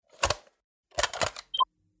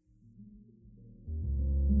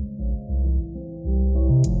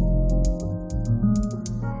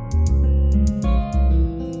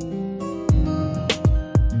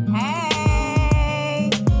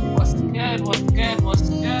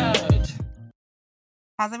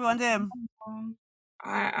How's everyone doing?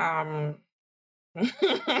 I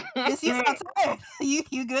Yes, you sound tired.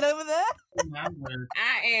 You good over there?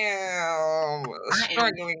 I am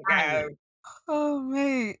struggling, guys. Oh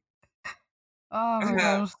mate. Oh my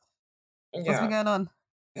gosh. What's been going on?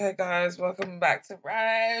 Hey guys, welcome back to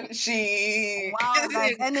Rhyme Chic. Wow,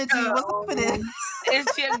 guys, energy. What's happening?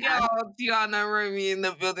 It's your girl, Tiana Romy in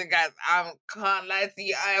the building, guys. I can't lie to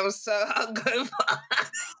you, I am so hungover.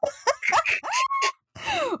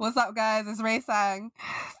 What's up, guys? It's Ray Sang.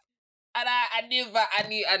 And I knew,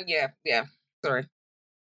 yeah. Sorry.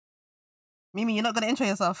 Mimi, you're not gonna intro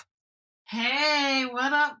yourself. Hey,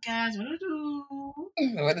 what up, guys? What do?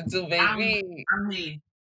 What to do, baby? I'm here.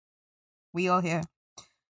 We all here.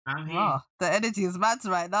 I'm here. Oh, the energy is mad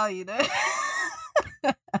right now, you know.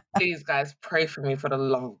 Please, guys, pray for me for the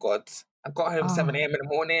love of God. I got home 7 a.m. in the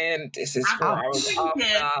morning. This is 4 hours after.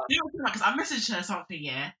 Because I messaged her something,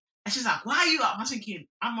 yeah, and she's like, "Why are you up?" I was thinking,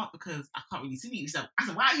 "I'm up because I can't really see you." So I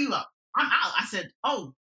said, "Why are you up?" I'm out. I said,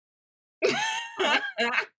 "Oh."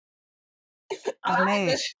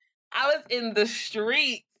 I was in the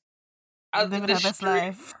streets. I was living her best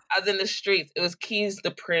life. I was in the streets. It was Keys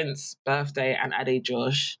the Prince birthday and Ade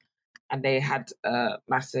Josh, and they had a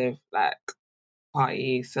massive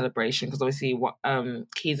party celebration because obviously what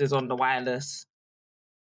Keys is on the wireless.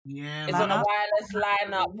 Yeah, it's on a wireless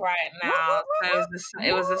lineup right now. So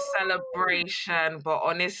it was a celebration, but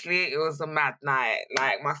honestly, it was a mad night.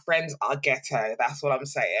 Like, my friends are ghetto. That's what I'm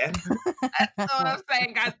saying. That's all I'm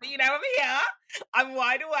saying, guys. But I'm here. I'm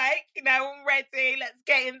wide awake. I'm ready. Let's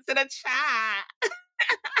get into the chat.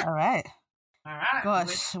 All right.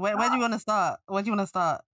 Gosh, where do you want to start? Where do you want to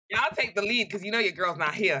start? Yeah, I'll take the lead because your girl's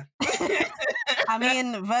not here. I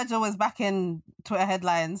mean, Virgil was back in Twitter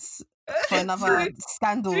headlines for another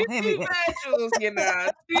scandal. Two Virgils, two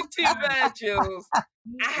Virgils.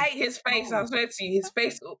 I hate his face. I swear to you, his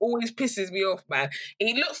face always pisses me off, man.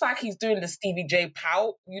 He looks like he's doing the Stevie J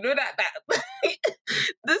pout. You know that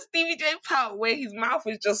the Stevie J pout where his mouth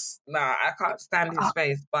is just I can't stand his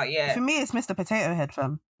face. But yeah, for me, it's Mr. Potato Head,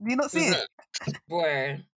 fam. Do you not see it?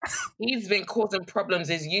 Boy, he's been causing problems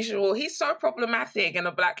as usual. He's so problematic in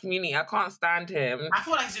the black community. I can't stand him. I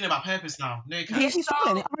feel like he's doing it on purpose now. No, he's so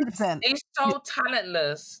 100%. He's so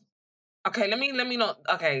talentless. Okay, let me not.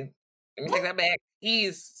 Okay, let me take that back.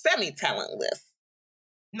 He's semi-talentless.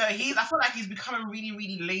 No, I feel like he's becoming really,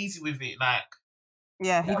 really lazy with it. Like,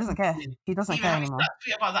 yeah, he doesn't care. He doesn't care anymore. That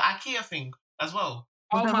tweet about the IKEA thing as well.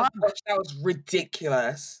 Oh my gosh, that was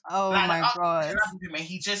ridiculous. Oh my god.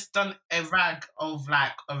 He just done a rag of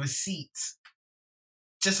a receipt.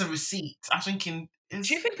 Just a receipt. I'm thinking, do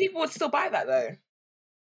you think people would still buy that though?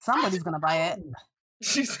 Somebody's gonna buy it.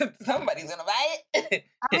 She said somebody's gonna buy it.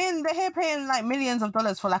 I mean, they're here paying millions of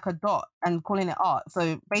dollars for a dot and calling it art.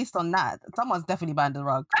 So based on that, someone's definitely buying the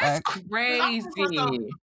rug. That's crazy.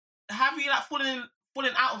 Have you falling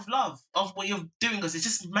out of love of what you're doing? Because it's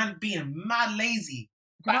just being mad lazy.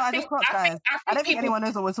 You know, I just clocked, guys. I don't think anyone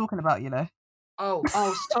knows what we're talking about, Oh,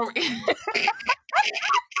 sorry.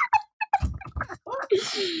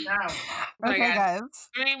 Okay, guys.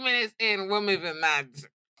 3 minutes in, we're moving mad.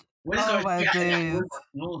 Oh my days.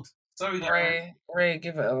 Lord. Sorry, Ray,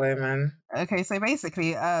 give it away, man. Okay, so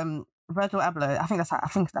basically, Virgil Abloh, I think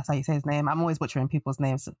that's how you say his name. I'm always butchering people's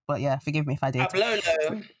names, but yeah, forgive me if I did.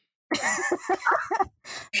 Ablolo.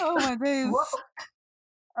 Oh my days.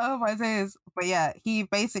 Oh my days. But yeah, he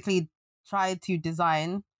basically tried to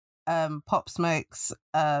design Pop Smoke's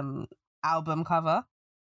album cover,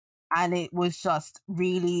 and it was just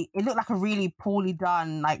it looked like a really poorly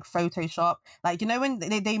done Photoshop. When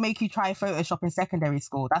they make you try Photoshop in secondary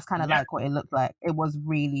school, that's kind of like what it looked like. It was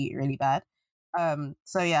really, really bad.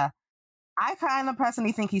 So yeah, I kind of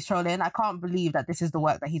personally think he's trolling. I can't believe that this is the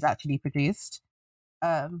work that he's actually produced.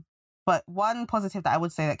 But one positive that I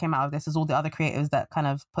would say that came out of this is all the other creators that kind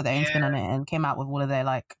of put their own spin on it and came out with all of their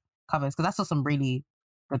covers, because I saw some really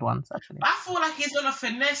good ones actually. I feel like he's gonna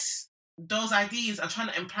finesse those ideas and trying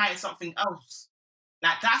to imply something else.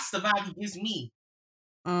 That's the vibe he gives me.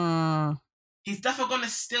 He's definitely gonna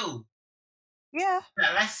steal. Yeah.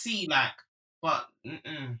 Let's see, but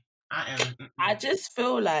I just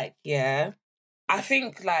feel I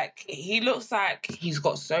think he looks like he's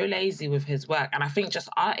got so lazy with his work, and I think just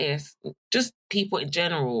artists, just people in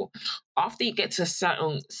general, after you get to a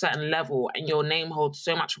certain level and your name holds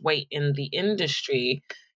so much weight in the industry,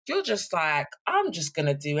 you're just I'm just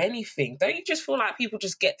gonna do anything. Don't you just feel like people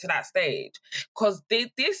just get to that stage? Because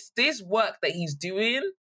this work that he's doing,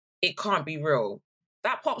 it can't be real.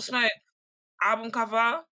 That Pop Smoke album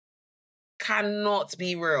cover cannot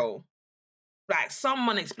be real.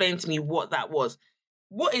 Someone explain to me what that was.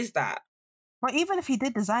 What is that? But even if he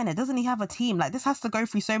did design it, doesn't he have a team? Like, this has to go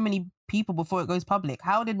through so many people before it goes public.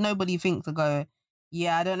 How did nobody think to go,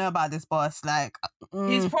 yeah, I don't know about this, boss? Like,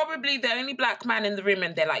 he's probably the only black man in the room,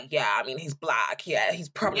 and they're like, yeah, I mean, he's black. Yeah, he's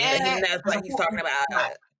probably he knows what he's talking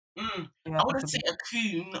about. Yeah, I wouldn't say a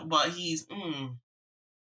coon, but he's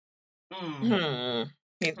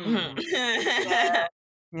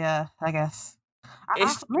Yeah, I guess. Maybe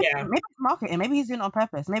it's marketing. Maybe he's doing it on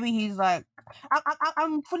purpose. Maybe he's like,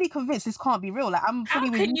 I'm fully convinced this can't be real. Like, I'm fully.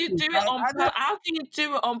 How can you do it on? How can you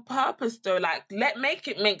do it on purpose though? Like, make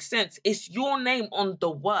it make sense. It's your name on the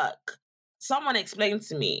work. Someone explain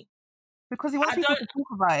to me. Because he wants people to talk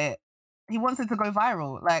about it. He wants it to go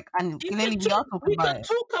viral. Like, and clearly we are talking about it.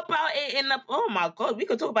 We could talk about it in a. Oh my god, we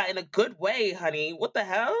could talk about it in a good way, honey. What the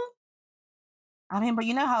hell? I mean, but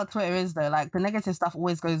you know how Twitter is though. Like, the negative stuff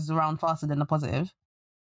always goes around faster than the positive.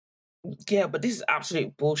 Yeah, but this is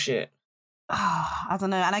absolute bullshit. I don't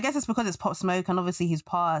know. And I guess it's because it's Pop Smoke and obviously he's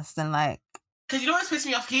passed and like... Because you know what's pissed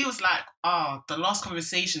me off? He was like, the last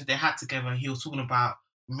conversations they had together, he was talking about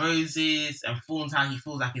roses and thorns, how he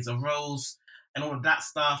feels like it's a rose and all of that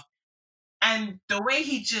stuff. And the way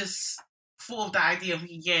he just thought of the idea of,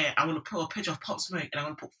 I want to put a picture of Pop Smoke and I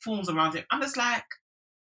want to put thorns around it. I'm just like,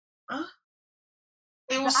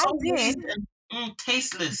 It was so weird and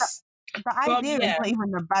tasteless. The idea is not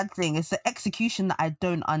even a bad thing. It's the execution that I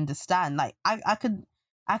don't understand. Like, I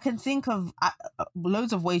can think of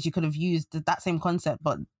loads of ways you could have used that same concept,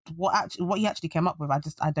 but what he actually came up with,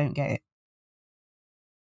 I don't get it.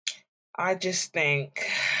 I just think,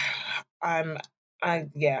 I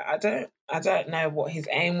don't know what his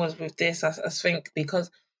aim was with this. I think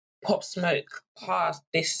because Pop Smoke passed,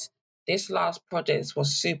 this last project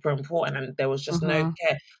was super important and there was just no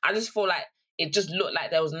care. I just feel like it just looked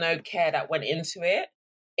like there was no care that went into it.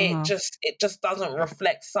 It just doesn't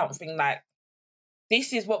reflect something like,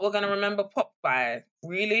 this is what we're going to remember Pop by.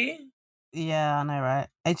 Really? Yeah, I know, right?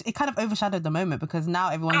 It kind of overshadowed the moment because now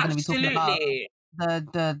everyone's going to be talking about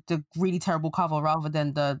the really terrible cover rather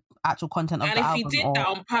than the actual content of the album. And if he did that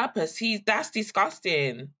on purpose, that's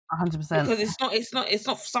disgusting. 100%. Because it's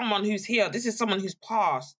not someone who's here. This is someone who's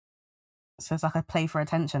passed. So it's like a play for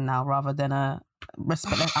attention now rather than a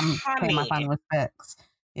respect. I'm paying my fan respects.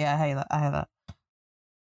 Yeah, I hear that.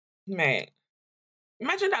 Mate,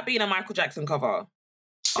 imagine that being a Michael Jackson cover.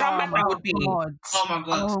 How mad that would be. God. Oh my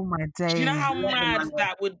god. Oh my days. Do you know how mad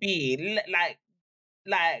that would be? Like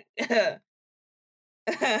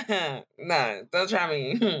no, don't try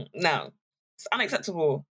me. No. It's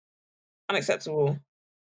unacceptable.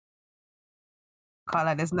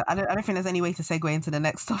 I don't think there's any way to segue into the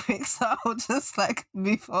next topic, so I'll just like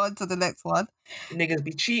move on to the next one. Niggas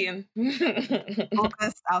be cheating.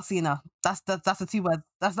 August Alsina. That's the 2 words.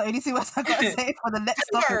 That's the only 2 words I gotta say for the next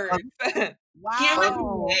topic.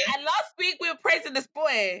 Wow. And last week we were praising this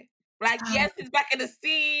boy. Like, yes, he's back in the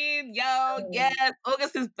scene. Yo, yes,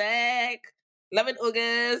 August is back. Loving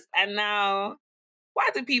August. And now, why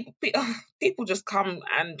do people just come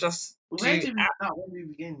and just Where do we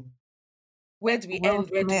begin? Where do we end?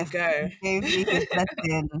 Where do we go? Gave me his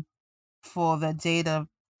blessing for the Jada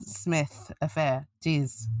Smith affair.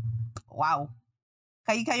 Jeez. Wow.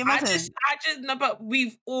 Can you imagine? I just know, but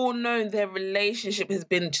we've all known their relationship has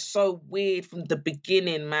been so weird from the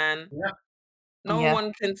beginning, man. Yeah. No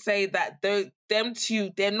one can say that them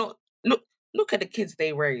two, they're not. Look at the kids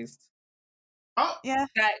they raised. Oh yeah,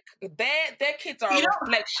 like their kids are a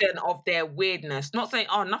reflection of their weirdness. Not saying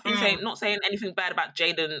not saying anything bad about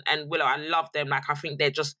Jaden and Willow. I love them. Like, I think they're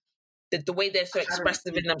just the way they're so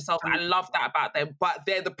expressive in themselves. I love that about them. But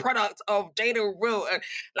they're the product of Jaden and Will. And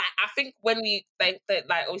like, I think when they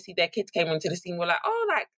like obviously their kids came into the scene, we're like, oh,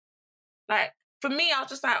 like for me, I was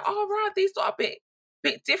just like, oh right, these are a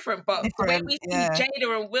bit different. But the way we see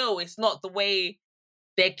Jada and Will, it's not the way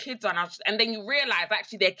their kids are now. And then you realise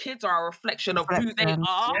actually their kids are a reflection of who they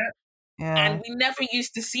are. Yeah. And we never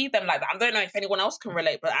used to see them like that. I don't know if anyone else can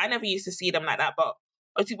relate, but I never used to see them like that. But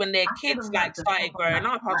obviously when their kids like started growing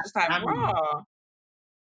up, I was just like, raw.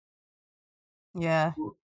 Yeah.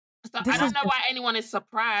 So I don't know why anyone is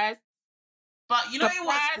surprised. But you know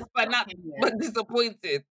what? But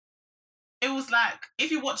disappointed. It was like,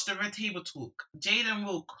 if you watch the Red Table Talk, Jaden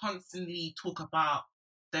will constantly talk about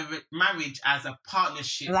the marriage as a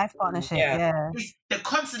partnership. Life partnership, yeah. They're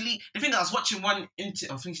constantly... The thing, I was watching one, I think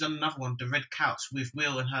she's done another one, The Red Couch, with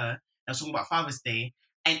Will and her. I was talking about Father's Day.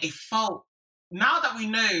 And it felt... Now that we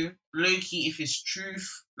know, low-key, if it's truth,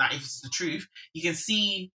 like if it's the truth, you can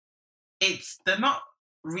see they're not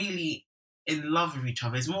really in love with each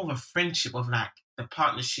other. It's more of a friendship of like the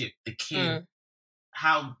partnership, the kid,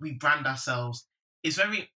 how we brand ourselves. It's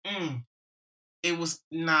very... It was...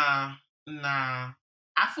 Nah... Nah.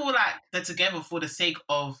 I feel like they're together for the sake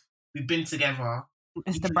of we've been together.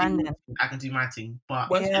 It's You the can do branding. your thing, I can do my thing. But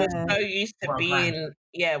We're Yeah. so used to Well, being,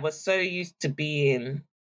 we're so used to being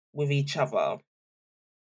with each other.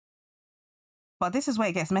 But this is where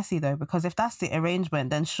it gets messy though, because if that's the arrangement,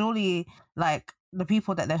 then surely like the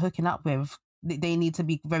people that they're hooking up with, they need to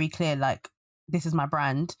be very clear, like, this is my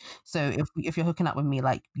brand. So if you're hooking up with me,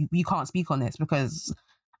 like you can't speak on this, because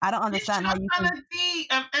I don't understand how you can.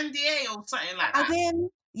 NDA or something like As that. in,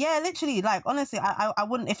 yeah, literally, like, honestly, I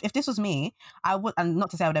wouldn't, if this was me, I would, and not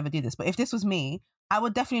to say I would ever do this, but if this was me, I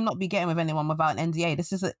would definitely not be getting with anyone without an NDA.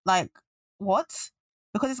 This is like, what?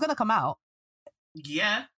 Because it's going to come out.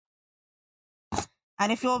 Yeah.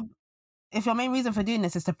 And if your main reason for doing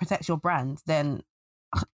this is to protect your brand, then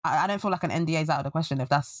I don't feel like an NDA is out of the question if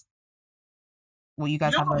that's what you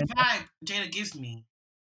guys have. What vibe Jada gives me?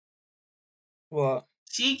 What?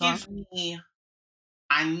 She gives me,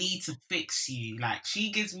 I need to fix you. Like,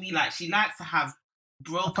 she gives me, like, she likes to have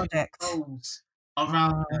broken roles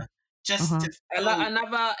around her. Just to feel...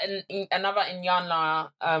 another Inyana,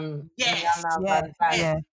 yes. Inyana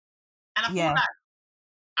yeah. And I feel like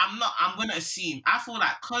I'm going to assume, I feel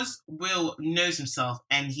like because Will knows himself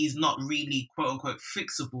and he's not really quote unquote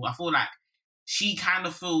fixable, I feel like she kind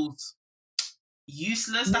of feels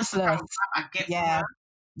useless. That's the kind of vibe I get from her.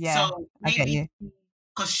 Yeah. So maybe,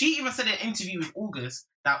 because she even said in an interview with August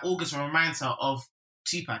that August reminds her of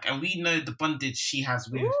Tupac, and we know the bondage she has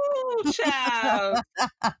with with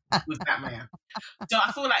that man. So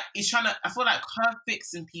I feel like I feel like her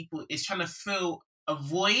fixing people is trying to fill a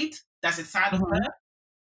void that's inside of her.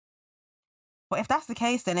 But if that's the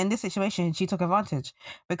case, then in this situation, she took advantage,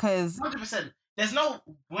 because 100%. There's no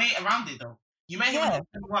way around it though. You may him at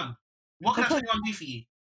 21. What can 21 do for you?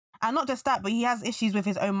 And not just that, but he has issues with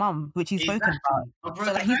his own mum, which he's spoken about.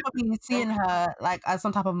 So like, he's probably seeing her like as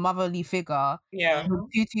some type of motherly figure. Yeah.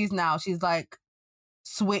 With Tutu's now, she's like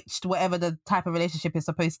switched whatever the type of relationship is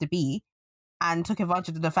supposed to be, and took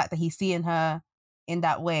advantage of the fact that he's seeing her in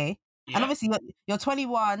that way. Yeah. And obviously, you're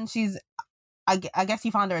 21. She's, I guess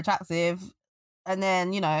he found her attractive, and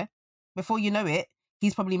then, you know, before you know it,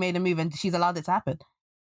 he's probably made a move and she's allowed it to happen,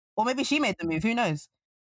 or maybe she made the move. Who knows?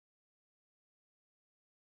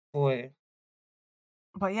 Boy.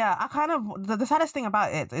 But yeah, I kind of, the saddest thing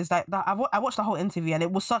about it is that I watched the whole interview, and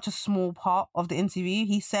it was such a small part of the interview.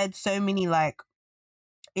 He said so many like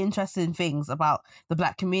interesting things about the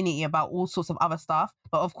Black community, about all sorts of other stuff.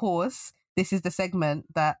 But of course, this is the segment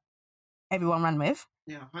that everyone ran with.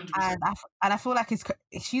 Yeah, 100%. And I feel like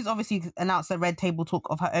she's obviously announced a Red Table Talk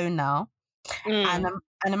of her own now. And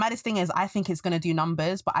the maddest thing is, I think it's going to do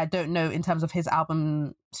numbers, but I don't know in terms of his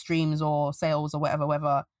album streams or sales or whatever,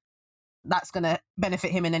 whether that's going to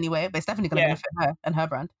benefit him in any way. But it's definitely going to benefit her and her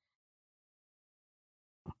brand.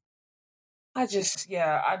 I don't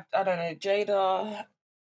know, Jada.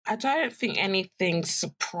 I don't think anything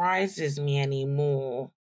surprises me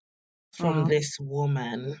anymore from this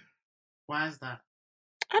woman. Why is that?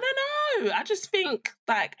 I don't know. I just think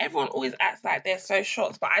like everyone always acts like they're so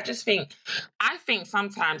shocked, but I think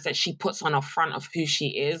sometimes that she puts on a front of who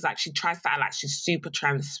she is. Like, she tries to act like she's super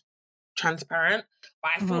transparent,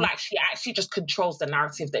 but I feel like she actually just controls the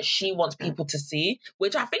narrative that she wants people to see,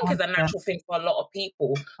 which I think is a natural thing for a lot of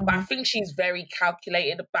people. But I think she's very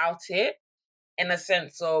calculated about it, in a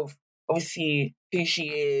sense of obviously who she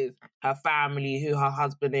is, her family, who her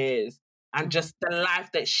husband is, and just the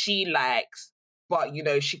life that she likes. But, you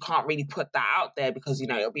know, she can't really put that out there because, you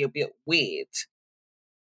know, it'll be a bit weird.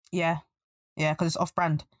 Yeah. Yeah, because it's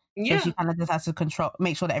off-brand. Yeah. So she kind of just has to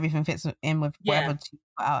make sure that everything fits in with whatever she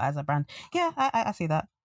put out as a brand. Yeah, I see that.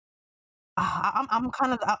 I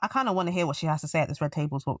kind of want to hear what she has to say at this Red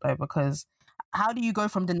Table Talk, though, because how do you go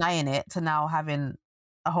from denying it to now having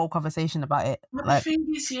a whole conversation about it? But the thing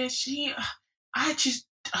is, she's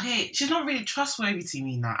not really trustworthy to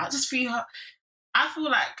me now. I just feel I feel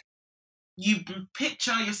like you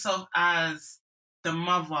picture yourself as the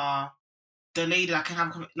mother, the lady that can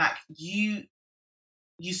have, like, you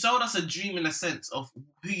sold us a dream in a sense of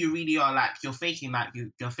who you really are. Like, you're faking it. Do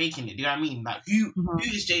you know what I mean? Like, who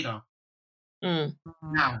is Jada now?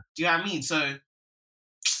 Do you know what I mean? So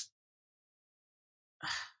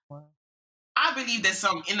I believe there's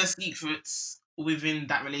some inner secrets within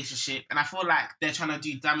that relationship, and I feel like they're trying to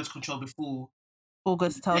do damage control before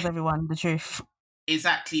August tells everyone the truth.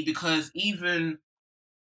 Exactly, because even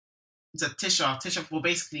Tisha, well,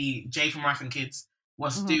 basically Jay from Wife and Kids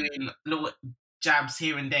was doing little jabs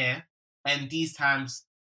here and there, and these times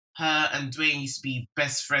her and Dwayne used to be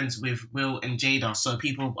best friends with Will and Jada, so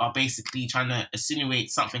people are basically trying to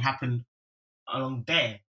insinuate something happened along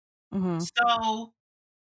there. So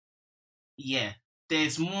yeah,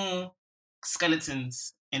 there's more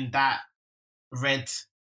skeletons in that red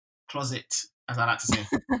closet, as I like to say.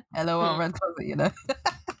 LOL, red closet, you know.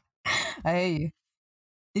 I hear you.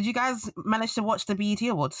 Did you guys manage to watch the BET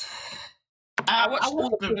Awards? I watched all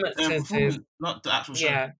the performances, not the actual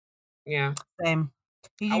show. Yeah. Same.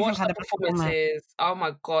 I watched the performances. Oh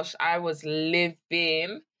my gosh, I was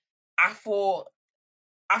living. I thought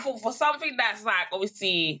for something that's like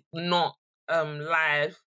obviously not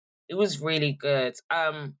live, it was really good.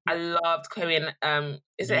 I loved Chloe and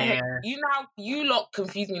is it you lot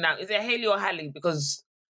confuse me now. Is it Haley or Halle? Because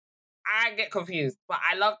I get confused. But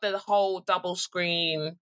I love the whole double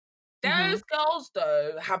screen. Those girls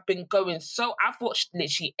though have been going so I've watched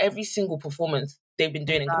literally every single performance they've been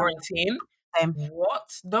doing in quarantine. Same. What?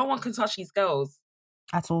 No one can touch these girls.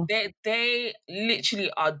 At all. They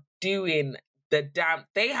literally are doing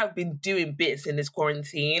they have been doing bits in this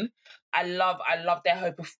quarantine. I love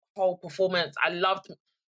their whole performance. I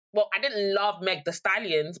didn't love Meg the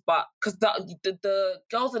Stallions, but because the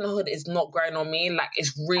Girls in the Hood is not growing on me. Like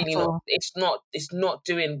it's really not. It's not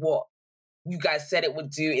doing what you guys said it would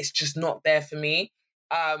do. It's just not there for me.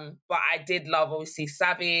 But I did love obviously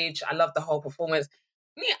Savage. I love the whole performance.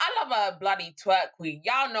 Me, I love a bloody twerk queen.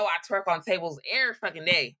 Y'all know I twerk on tables every fucking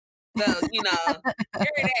day. So, every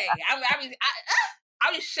day.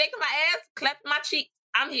 I was shaking my ass, clapping my cheeks.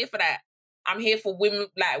 I'm here for that. I'm here for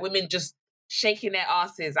women just shaking their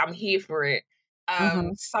asses. I'm here for it.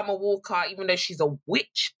 Summer Walker, even though she's a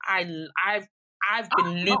witch, I've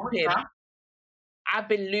been looping. I've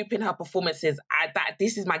been looping her performances.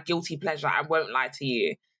 This is my guilty pleasure. I won't lie to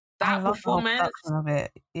you. That performance of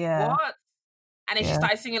it. Yeah. What? And then she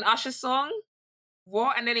started singing Usher's song.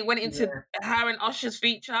 What? And then it went into her and Usher's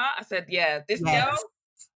feature. I said, yeah, this girl.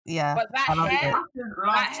 Yeah. But that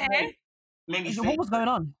hair. What was going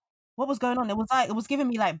on? What was going on? It was giving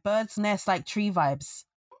me like bird's nest, like tree vibes.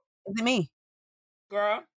 Is it me?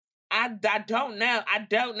 Girl, I don't know. I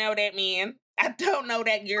don't know that man. I don't know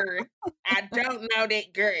that girl. I don't know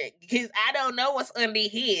that girl. Because I don't know what's under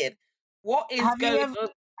head. What is going on?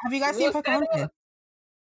 Have you guys seen Pocahontas?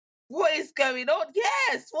 What is going on?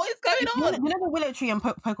 Yes, what is going on? You know the willow tree and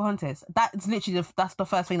Pocahontas? That's literally that's the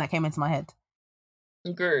first thing that came into my head.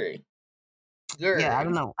 Girl. Yeah, I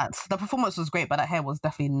don't know. The performance was great, but that hair was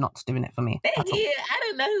definitely not doing it for me. I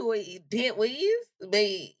don't know who it did with, but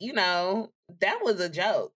that was a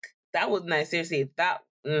joke. That was nice. Seriously,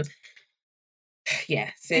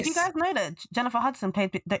 yeah. Sis. Did you guys know that Jennifer Hudson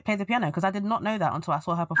played the piano? Because I did not know that until I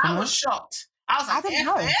saw her performance. I was shocked. I was like, I didn't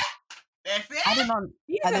know. I did not.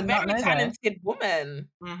 She's a very talented woman.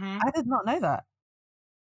 Mm-hmm. I did not know that.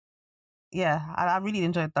 Yeah, I really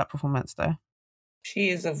enjoyed that performance though. She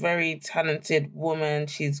is a very talented woman.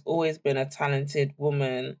 She's always been a talented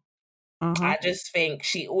woman. Mm-hmm. I just think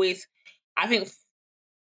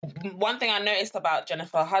one thing I noticed about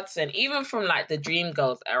Jennifer Hudson, even from like the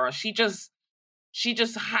Dreamgirls era, she just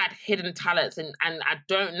had hidden talents, and I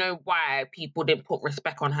don't know why people didn't put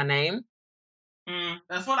respect on her name.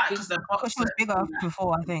 I feel like because she was bigger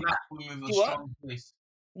before, I think.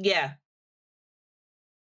 Yeah.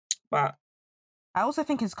 But I also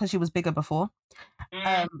think it's because she was bigger before.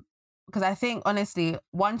 Because I think honestly,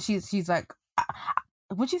 one, she's like,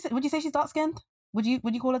 would you say she's dark skinned? Would you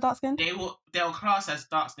call her dark skinned? They'll class as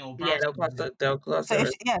dark skinned or brown. Yeah, they'll class.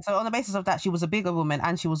 So on the basis of that, she was a bigger woman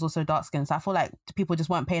and she was also dark skinned. So I feel like people just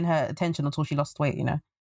weren't paying her attention until she lost weight.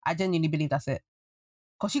 I genuinely believe that's it.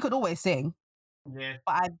 Because she could always sing. Yeah.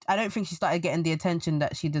 But I don't think she started getting the attention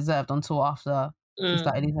that she deserved until after she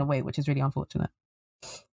started losing weight, which is really unfortunate.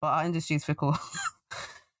 But our industry is fickle.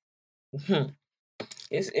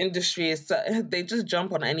 This industry is they just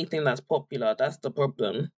jump on anything that's popular. That's the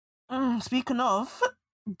problem. Speaking of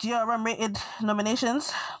GRM rated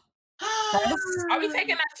nominations, are we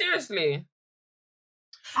taking that seriously?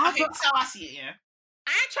 Okay, this is how I see it. Yeah,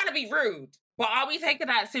 I ain't trying to be rude, but are we taking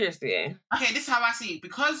that seriously? Okay, this is how I see it.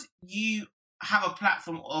 Because you have a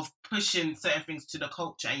platform of pushing certain things to the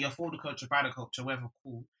culture, and you're for the culture, by the culture, whatever.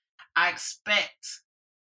 Cool. I expect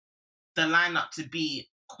the lineup to be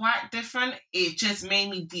quite different. It just made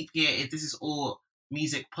me deep here. This is all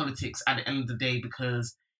music politics at the end of the day,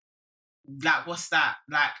 because like, what's that?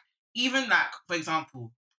 Like, even like, for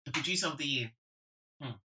example, the producer of the year.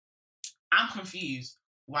 I'm confused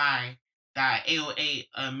why that AOA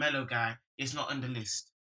Mellow guy is not on the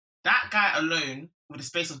list. That guy alone, with the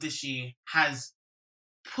space of this year, has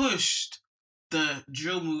pushed the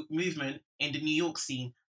drill movement in the New York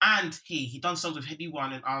scene, and he done songs with Headie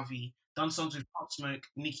One and RV, done songs with Pop Smoke,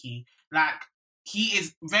 Nicki. Like, he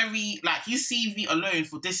is very, like, his CV alone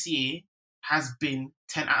for this year has been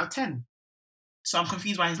 10 out of 10. So I'm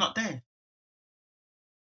confused why he's not there.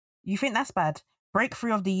 You think that's bad?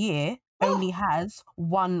 Breakthrough of the Year only has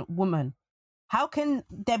one woman. How can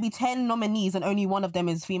there be 10 nominees and only one of them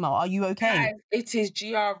is female? Are you okay? Guys, it is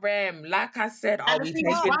GRM. Like I said, are And we the thing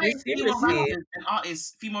is, taking why this is female seriously? rappers and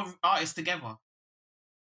female artists together?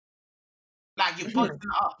 Like, you're boxing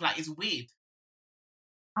it up. Like, it's weird.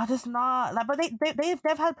 I just not like, but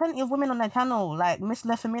they've had plenty of women on their channel, like Miss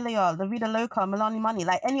La Familia, La Vida Loca, Milani Money,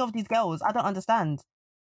 like any of these girls. I don't understand.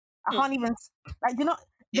 I can't even like, you know,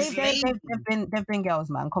 It's they've been girls,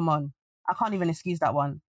 man. Come on, I can't even excuse that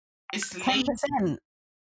one. It's 10%.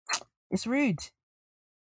 It's rude.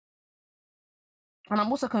 And I'm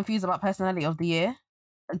also confused about Personality of the Year.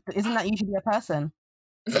 Isn't that usually a person?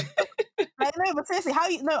 Like, no, but seriously, how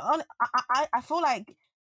you know? I feel like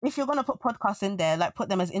if you're gonna put podcasts in there, like put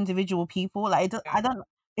them as individual people. Like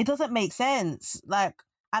it doesn't make sense. Like,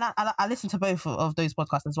 and I listen to both of those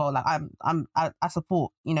podcasts as well. Like I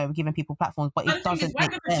support, you know, giving people platforms, but it doesn't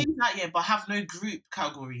make sense. But have no group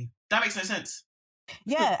category. That makes no sense.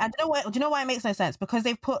 Yeah, and do you know why it makes no sense? Because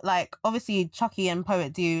they've put, like, obviously Chucky and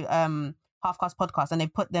Poet do Half Cast Podcast, and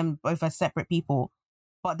they've put them both as separate people,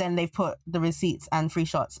 but then they've put the receipts and free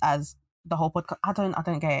shots as the whole podcast. I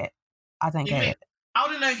don't get it. I don't get it. I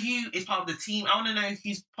want to know who is part of the team. I want to know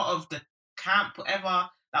who's part of the camp, whatever,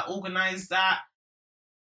 that organised that.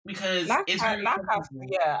 Because like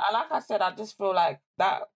I said, I just feel like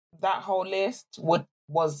that whole list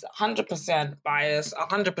was 100% biased,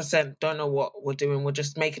 100% don't know what we're doing. We're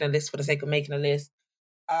just making a list for the sake of making a list.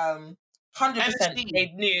 100%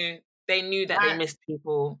 they knew that they missed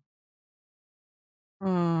people.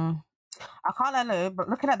 I can't know, but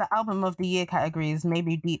looking at the Album of the Year categories made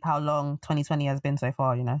me deep how long 2020 has been so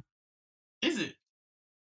far, you know? Is it?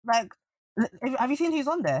 Like, have you seen who's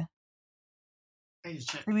on there?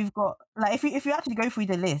 So we've got, like, if you actually go through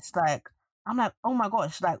the list, like, I'm like, oh my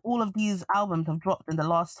gosh, like, all of these albums have dropped in the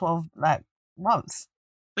last 12, like, months.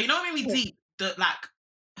 But you know what made me deep?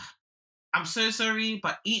 I'm so sorry,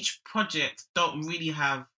 but each project don't really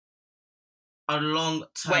have a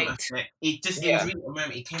long-term effect. It just, it was really a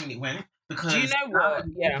moment, it came and it went. Because do you know what?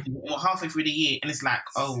 We're halfway through the year, and it's like,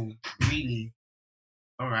 oh, really?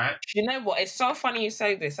 All right. Do you know what? It's so funny you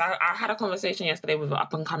say this. I had a conversation yesterday with an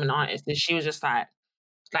up-and-coming artist, and she was just like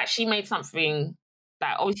she made something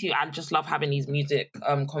that, obviously, I just love having these music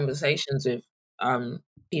conversations with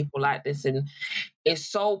people like this, and it's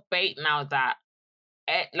so bait now that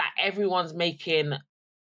like everyone's making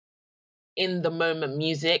in the moment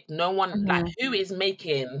music. No one like who is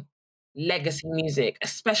making legacy music,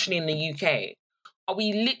 especially in the UK. Are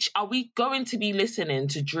we going to be listening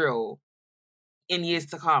to drill in years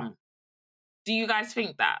to come? Do you guys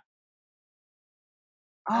think that?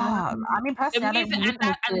 I mean, personally,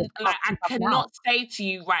 I cannot say to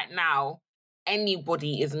you right now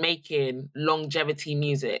anybody is making longevity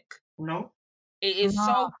music. No, it is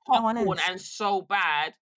so popcorn and so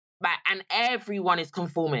bad, and everyone is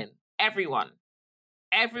conforming.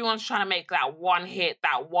 Everyone's trying to make that one hit,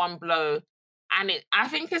 that one blow, and I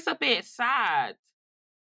think it's a bit sad.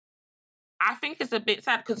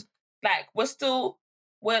 Because, like, we're still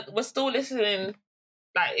listening.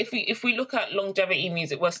 Like, if we look at longevity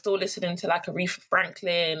music, we're still listening to, like, Aretha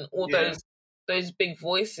Franklin, all those big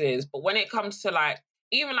voices. But when it comes to, like,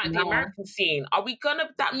 even like the American scene, are we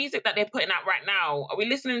that music that they're putting out right now, are we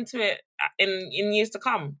listening to it in years to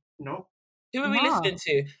come? No. Who are we listening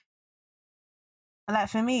to? Like,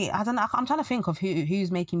 for me, I don't know. I'm trying to think of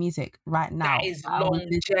who's making music right now. That is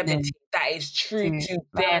longevity. That is true to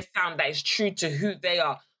their sound. That is true to who they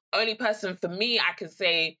are. Only person for me I can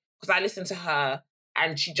say, because I listen to her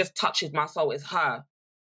and she just touches my soul, is her.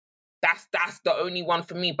 That's the only one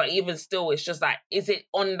for me. But even still, it's just like, is it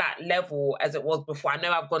on that level as it was before? I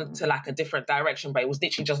know I've gone to, like, a different direction, but it was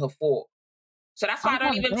literally just a thought. So that's why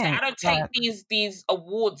I don't take these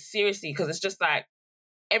awards seriously, because it's just like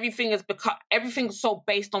everything's so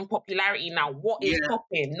based on popularity now. What is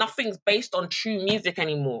popping? Nothing's based on true music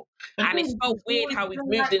anymore. And it's so weird how we've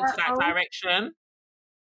moved into that direction.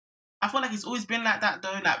 I feel like it's always been like that,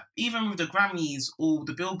 though. Like, even with the Grammys or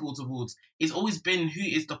the Billboard Awards, it's always been who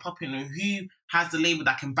is the popping and who has the label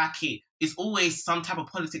that can back it. It's always some type of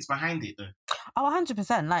politics behind it, though. Oh,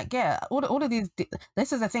 100%. Like, yeah, all of these,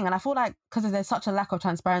 this is the thing. And I feel like because there's such a lack of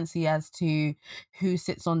transparency as to who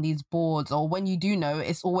sits on these boards, or when you do know,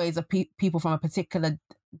 it's always people from a particular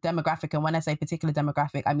demographic. And when I say particular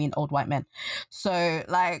demographic, I mean old white men. So,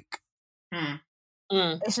 like...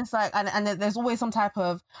 It's just like, and there's always some type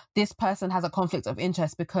of, this person has a conflict of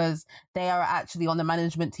interest because they are actually on the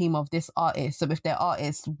management team of this artist. So if their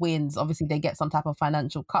artist wins, obviously they get some type of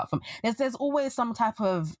financial cut from. There's always some type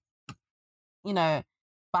of, you know,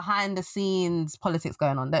 behind the scenes politics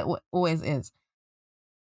going on. There always is.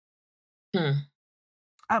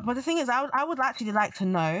 But the thing is, I would actually like to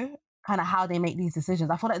know kind of how they make these decisions.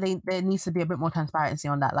 I feel like there needs to be a bit more transparency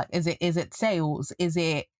on that. Like, is it sales? Is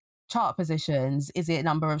it chart positions? Is it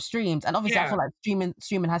number of streams? And obviously, I feel like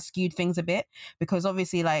streaming has skewed things a bit, because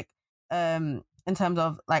obviously, like, in terms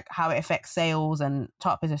of like how it affects sales and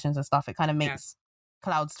chart positions and stuff, it kind of makes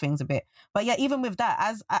clouds things a bit. But yeah, even with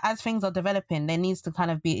that, as things are developing, there needs to kind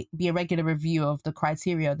of be a regular review of the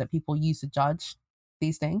criteria that people use to judge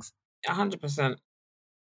these things. 100%.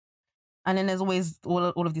 And then there's always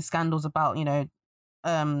all of these scandals about, you know,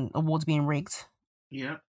 awards being rigged.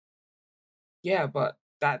 Yeah. Yeah, but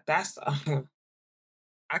that's I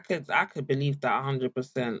could believe that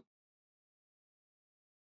 100%.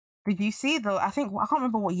 Did you see though? I can't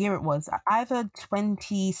remember what year it was. Either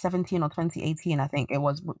 2017 or 2018. I think it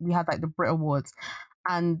was. We had like the Brit Awards,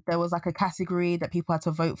 and there was like a category that people had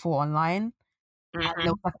to vote for online. And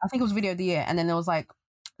there was, like, I think it was Video of the Year, and then there was like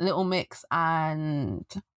Little Mix and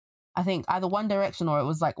I think either One Direction or it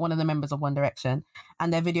was like one of the members of One Direction,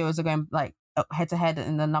 and their videos are going like head to head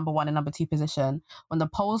in the number 1 and number 2 position. When the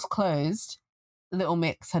polls closed, Little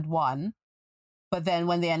Mix had won, but then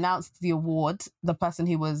when they announced the award, the person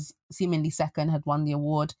who was seemingly second had won the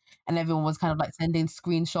award, and everyone was kind of like sending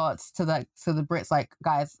screenshots to the Brits, like,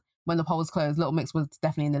 guys, when the polls closed, Little Mix was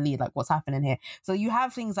definitely in the lead. Like, what's happening here? So you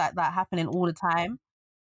have things like that happening all the time.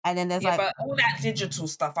 And then there's but all that digital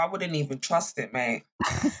stuff, I wouldn't even trust it, mate.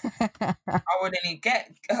 I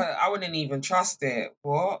wouldn't even trust it.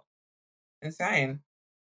 What? Insane.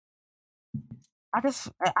 I just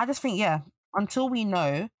think, yeah, until we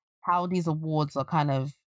know how these awards are kind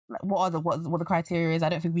of, what the criteria is, I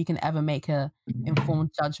don't think we can ever make a informed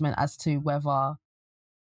judgment as to whether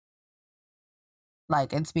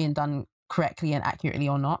like it's being done correctly and accurately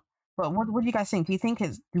or not. But what do you guys think? Do you think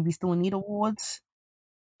do we still need awards?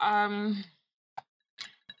 I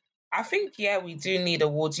think, yeah, we do need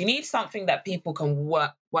awards. You need something that people can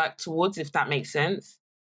work towards, if that makes sense.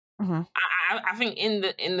 Mm-hmm. I think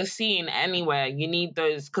in the scene anywhere, you need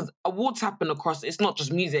those, because awards happen across, it's not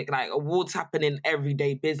just music, like awards happen in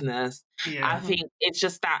everyday business. Yeah. I think it's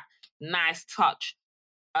just that nice touch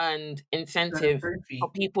and incentive for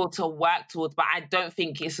people to work towards, but I don't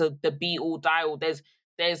think it's the be all die all. There's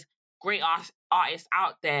great artists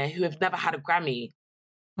out there who have never had a Grammy.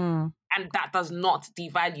 And that does not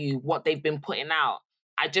devalue what they've been putting out.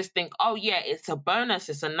 I just think, oh yeah, it's a bonus,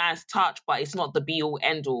 it's a nice touch, but it's not the be all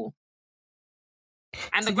end all.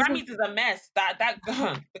 And the Grammys is a mess.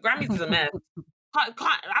 The Grammys is a mess.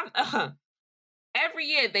 Every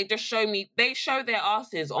year they just show their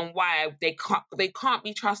asses on why they can't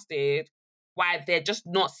be trusted, why they're just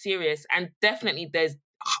not serious, and definitely there's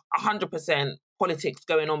 100% politics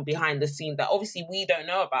going on behind the scene that obviously we don't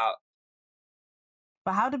know about.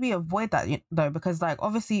 But how do we avoid that though? Because like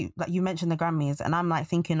obviously, like you mentioned the Grammys, and I'm like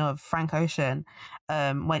thinking of Frank Ocean,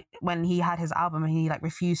 when he had his album and he like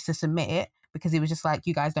refused to submit it because he was just like,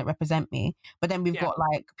 you guys don't represent me. But then we've got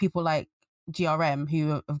like people like GRM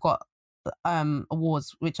who have got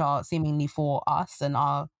awards which are seemingly for us and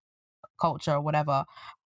our culture or whatever.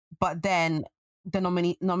 But then the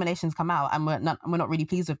nominations come out and we're not really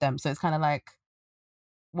pleased with them. So it's kind of like,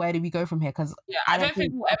 where do we go from here? Because I don't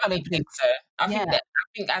think we'll ever be pleased.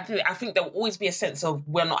 I think there will always be a sense of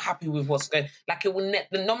we're not happy with what's going. Like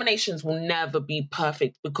the nominations will never be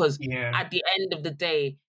perfect because at the end of the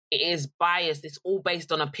day, it is biased. It's all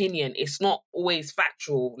based on opinion. It's not always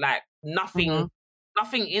factual. Like nothing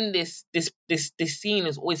in this scene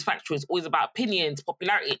is always factual. It's always about opinions,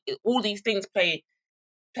 popularity. All these things play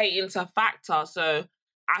into factor. So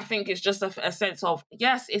I think it's just a sense of,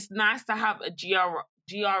 yes, it's nice to have a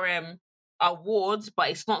GRM awards, but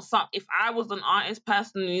it's not something. If I was an artist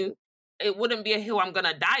personally, it wouldn't be a hill I'm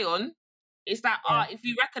gonna die on. It's that if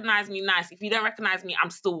you recognize me, nice. If you don't recognize me, I'm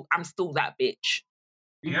still that bitch.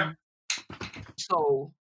 Yeah.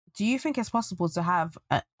 So, do you think it's possible to have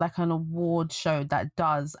like an award show that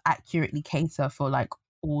does accurately cater for like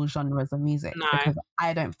all genres of music? No, because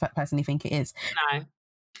I don't personally think it is. No.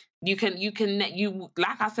 You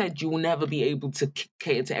like I said, you will never be able to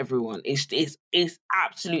cater to everyone. It's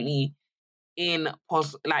absolutely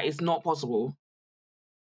impossible. Like it's not possible.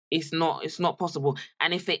 It's not possible.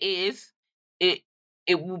 And if it is, it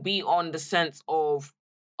will be on the sense of,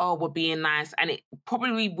 oh, we're being nice, and it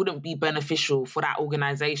probably wouldn't be beneficial for that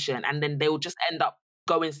organization. And then they will just end up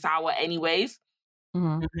going sour anyways.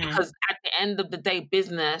 Mm-hmm. Because at the end of the day,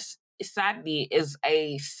 business sadly is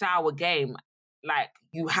a sour game. Like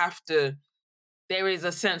there is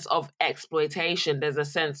a sense of exploitation. There's a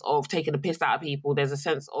sense of taking the piss out of people. There's a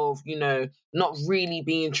sense of, not really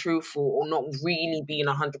being truthful or not really being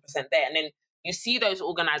 100% there. And then you see those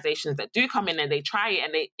organizations that do come in and they try it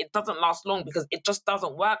and it doesn't last long because it just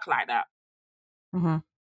doesn't work like that. Mm-hmm.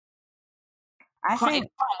 It can't work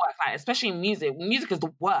like that, especially in music. Music is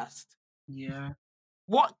the worst. Yeah.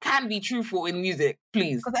 What can be truthful in music,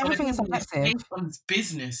 please? Because everything is subjective. It's based on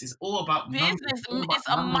business. It's all about business. It's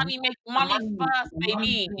a money first,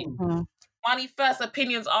 baby. Mm-hmm. Money first,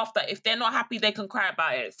 opinions after. If they're not happy, they can cry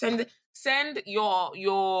about it. Send your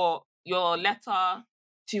letter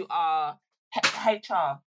to our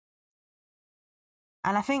HR.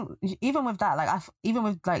 And I think even with that, even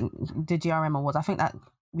with the GRM Awards, I think that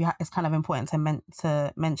it's kind of important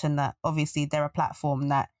to mention that obviously they're a platform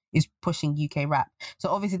that is pushing UK rap. So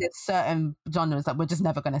obviously there's certain genres that we're just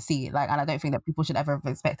never going to see, and I don't think that people should ever have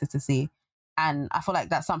expected to see. And I feel like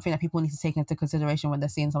that's something that people need to take into consideration when they're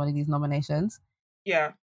seeing some of these nominations.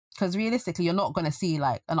 Yeah. Because realistically, you're not going to see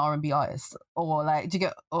an R&B artist or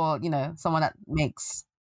someone that makes,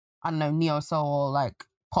 I don't know, neo soul or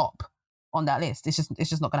pop on that list. It's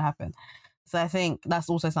just not going to happen. So I think that's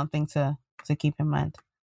also something to keep in mind.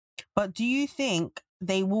 But do you think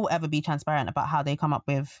they will ever be transparent about how they come up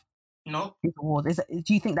with these awards?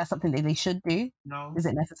 Do you think that's something that they should do? No. Is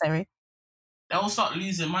it necessary? They'll start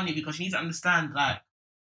losing money because you need to understand,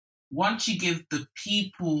 once you give the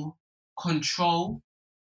people control,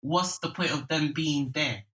 what's the point of them being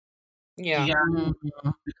there? Yeah.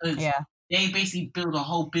 Because they basically build a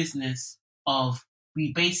whole business of,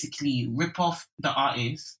 we basically rip off the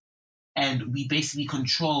artists and we basically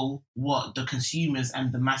control what the consumers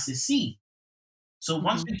and the masses see. So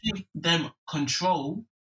once we give them control,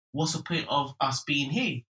 what's the point of us being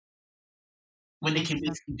here when they can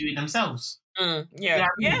basically do it themselves? Yeah,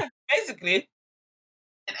 basically.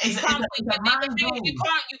 You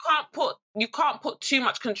can't put too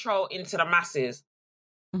much control into the masses.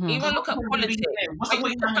 Mm-hmm. Even look at politics.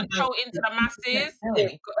 When you put control into the masses,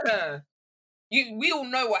 we all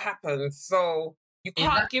know what happens. So you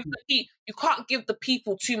can't give the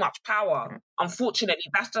people too much power. Unfortunately,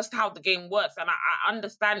 that's just how the game works, and I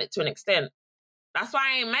understand it to an extent. That's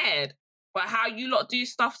why I ain't mad. But how you lot do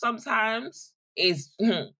stuff sometimes is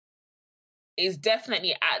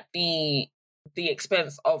definitely at the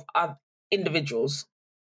expense of other individuals.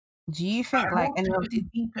 Do you think anyone deep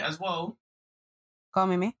it as well? Go on,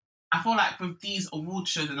 Mimi. I feel like with these award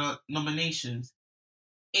shows and nominations,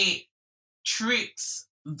 it tricks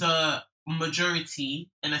the majority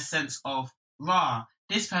in a sense of,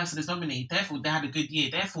 this person is nominated, therefore they had a good year,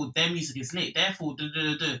 therefore their music is lit, therefore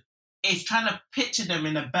It's trying to picture them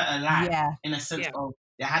in a better light, in a sense of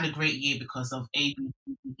they had a great year because of A, B,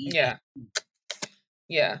 C, D, E.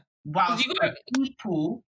 Yeah. Whilst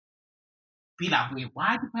people be like, wait,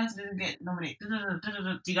 why the person didn't get nominated? Do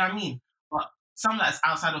you know what I mean? But someone that's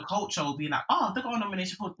outside of culture will be like, oh, they got a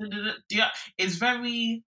nomination for. It's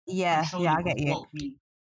very. Yeah, I get you.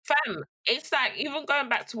 Fam, it's even going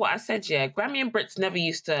back to what I said, Grammy and Brits never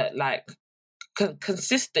used to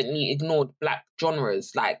consistently ignored black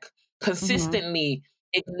genres, consistently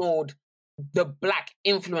ignored the black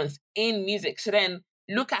influence in music. So then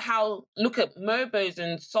look at Mobos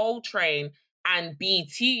and Soul Train and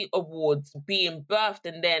BET Awards being birthed,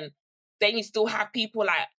 and then you still have people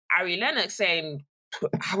like Ari Lennox saying,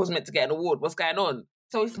 I was meant to get an award, what's going on?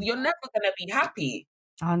 So you're never going to be happy.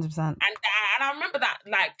 100%. And I remember that,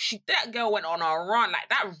 that girl went on a run,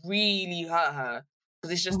 that really hurt her.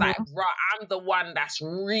 Because it's just I'm the one that's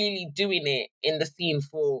really doing it in the scene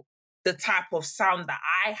for the type of sound that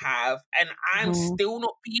I have, and I'm still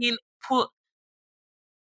not being put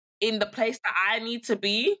in the place that I need to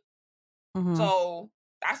be. So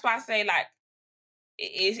that's why I say,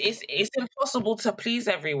 it's impossible to please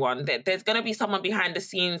everyone. There's going to be someone behind the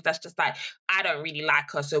scenes that's just I don't really like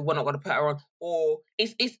her, so we're not going to put her on. Or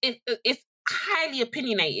it's highly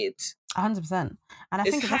opinionated. 100%. And I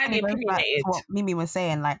think it's highly opinionated. What Mimi was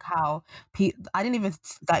saying, I didn't even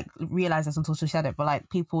realize this until she said it, but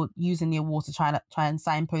people using the award to try and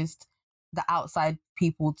signpost the outside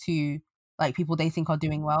people to people they think are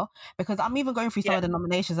doing well. Because I'm even going through some of the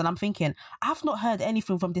nominations and I'm thinking, I've not heard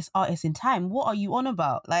anything from this artist in time. What are you on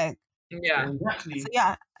about? Exactly. So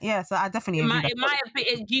so I definitely it might have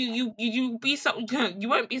been you be so you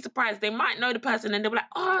won't be surprised. They might know the person and they'll be like,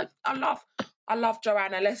 oh, I love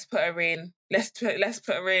Joanna. Let's put her in. Let's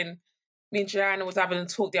put her in. Me and Joanna was having a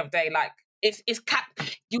talk the other day.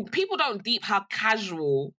 People don't deep how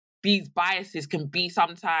casual these biases can be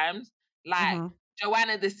sometimes.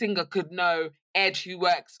 Joanna the singer could know Ed, who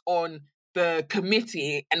works on the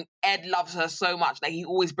committee, and Ed loves her so much that he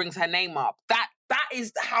always brings her name up. that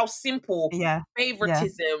is how simple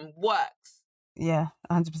favoritism works. Yeah,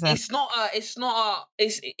 100%.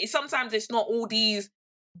 It's sometimes it's not all these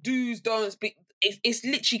do's, don'ts. It's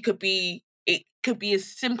literally it could be as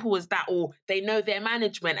simple as that, or they know their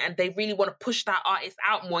management and they really want to push that artist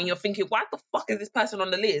out more. And you're thinking, why the fuck is this person on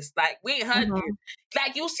the list? Like, we ain't heard you.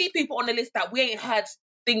 Like, you'll see people on the list that we ain't heard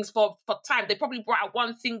things for time. They probably brought out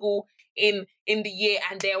one single in the year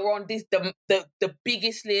and they were on this the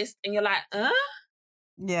biggest list, and you're like, huh?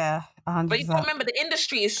 Yeah, 100%. But you got to remember, the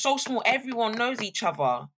industry is so small. Everyone knows each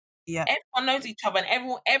other. Yeah, everyone knows each other,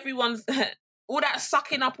 and everyone's all that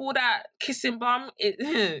sucking up, all that kissing bum.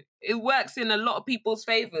 It works in a lot of people's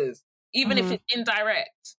favors, even if it's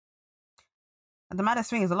indirect. And the maddest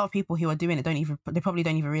thing is, a lot of people who are doing it they probably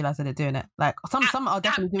don't even realize that they're doing it. Like some are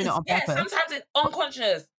definitely doing it on purpose. Sometimes it's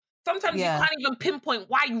unconscious. Sometimes you can't even pinpoint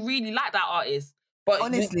why you really like that artist. But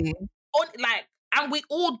honestly, and we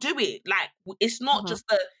all do it. Like, it's not just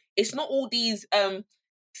it's not all these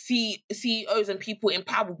CEOs and people in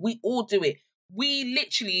power. We all do it. We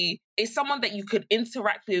literally, it's someone that you could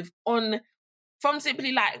interact with from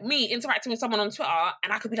simply like me interacting with someone on Twitter,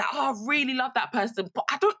 and I could be like, oh, I really love that person, but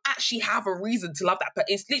I don't actually have a reason to love that person.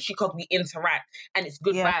 It's literally because we interact and it's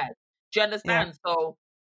good vibes. Do you understand? Yeah. So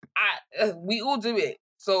we all do it.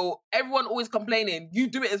 So everyone always complaining, you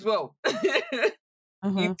do it as well.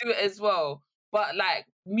 You do it as well. But like,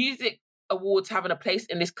 music awards having a place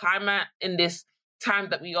in this climate, in this time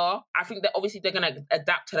that we are, I think that obviously they're going to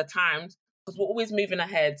adapt to the times, because we're always moving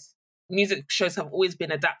ahead. Music shows have always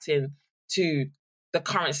been adapting to the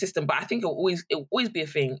current system, but I think it'll always be a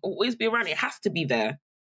thing. It'll always be around. It has to be there.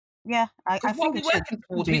 Yeah, I think what we're working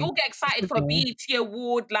towards. We all get excited for a BET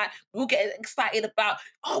award. Like, we all get excited about,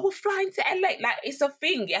 oh, we're flying to LA. Like, it's a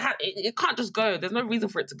thing. It can't just go. There's no reason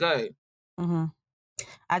for it to go.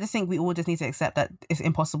 I just think we all just need to accept that it's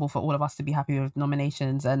impossible for all of us to be happy with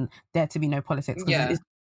nominations and there to be no politics.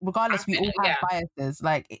 Regardless, we all have biases.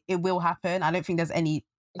 Like, it will happen. I don't think there's any.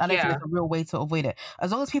 I don't think there's a real way to avoid it.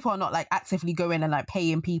 As long as people are not like actively going and like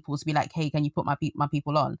paying people to be like, hey, can you put my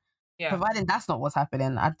people on? Yeah. Providing that's not what's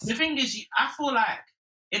happening. The thing is, I feel like,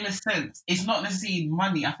 in a sense, it's not necessarily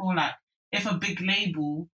money. I feel like if a big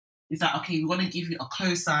label is like, okay, we want to give you a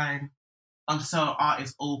cosign on certain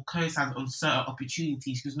artists or cosigns on certain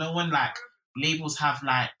opportunities, because no one, like, labels have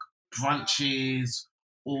like brunches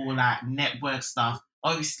or like network stuff.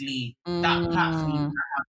 Obviously, that platform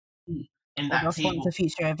in that table to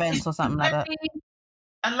future events or something like that.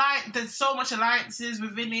 There's so much alliances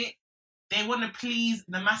within it. They want to please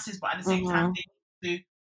the masses, but at the same time, they need to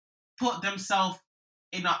put themselves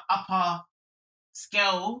in an upper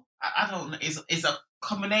scale. I don't know. It's a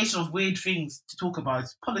combination of weird things to talk about.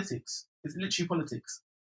 It's politics. It's literally politics.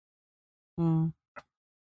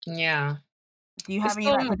 Yeah. Do you have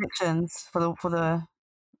any predictions for the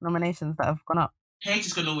nominations that have gone up? Paige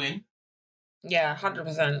is gonna win. Yeah,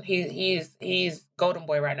 100%. He's golden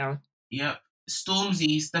boy right now. Yep.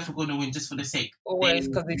 Stormzy's definitely going to win just for the sake. Always,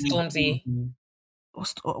 because he's Stormzy.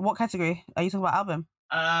 What category? Are you talking about album?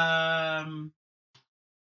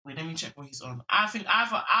 Wait, let me check what he's on. I think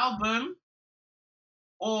either album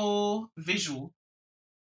or visual.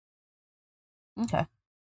 Okay.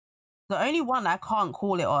 The only one I can't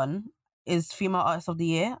call it on is Female Artist of the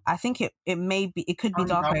Year. I think it could be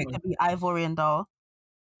Darko, it could be Ivorian Doll.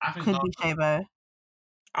 Could be Shabo.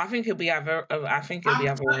 I think it'll be Ivorian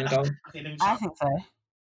Doll. I think so.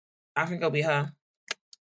 I think it'll be her.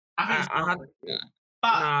 I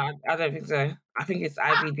don't think so. I think it's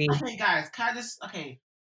IVD. Okay, guys, can I just... Okay,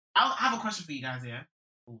 I'll have a question for you guys, yeah?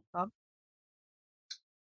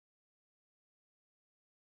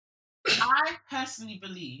 I personally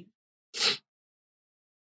believe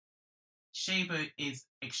Shabo is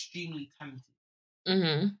extremely talented.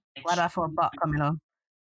 Why do I feel a butt coming on?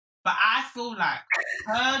 But I feel like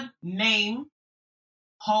her name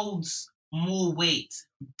holds more weight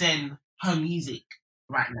than her music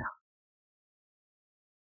right now.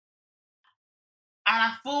 And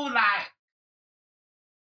I feel like,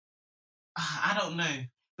 I don't know,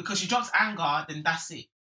 because she drops Anger, then that's it.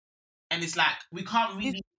 And it's like, we can't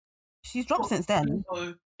really... She's dropped since then.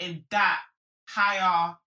 In that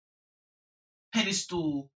higher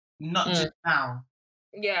pedestal, not just now.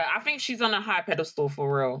 Yeah, I think she's on a high pedestal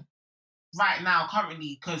for real. Right now,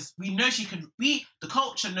 currently, because we know she can... the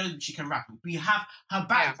culture knows she can rap. We have her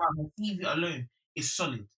background, her TV alone is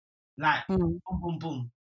solid. Like, boom, boom,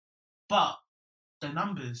 boom. But the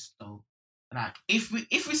numbers, though, like, if we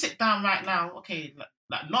sit down right now, okay,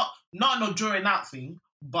 like not no drawing out thing,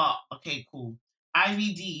 but okay, cool.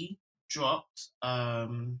 IVD dropped,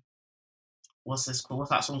 what's this called?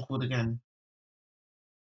 What's that song called again?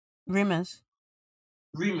 Rumors.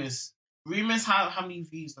 Rumours. How many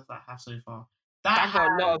views does that have so far? That got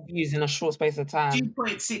a lot of views in a short space of time.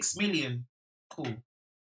 2.6 million. Cool.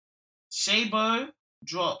 Shabo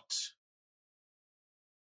dropped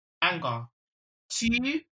Anger.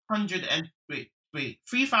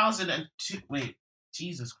 3,002. Wait,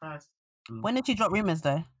 Jesus Christ. When did she drop Rumours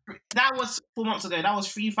though? That was 4 months ago. That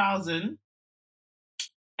was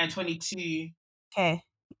 3,022. Okay,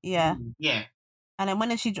 yeah. Yeah. And then when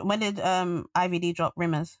did IVD drop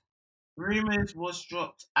Rumours? Rumours was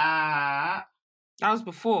dropped at... That was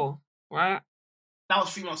before, right? That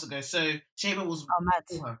was 3 months ago. So Shabo was... Oh, mad.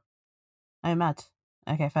 Oh, mad.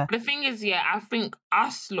 Okay, fair. The thing is, yeah, I think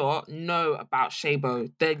us lot know about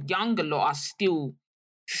Shabo. The younger lot are still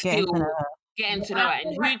getting to know it.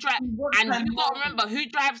 And you got to remember, who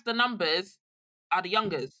drives the numbers are the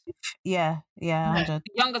youngers. Yeah, 100.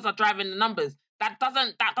 The youngers are driving the numbers. That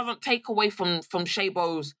doesn't take away from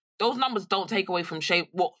Shabo's. Those numbers don't take away from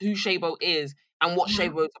who Shabo is and what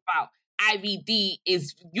Shabo is about. IVD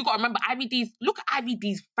is, you got to remember, look at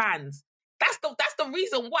IVD's fans. That's the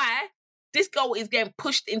reason why this girl is getting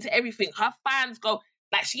pushed into everything. Her fans go,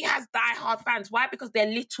 like, she has diehard fans. Why? Because they're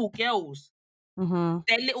little girls. Mm-hmm.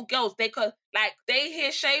 They're little girls. They could, like, they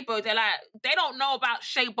hear Shabo, they're like, they don't know about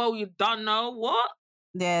Shabo, you don't know what?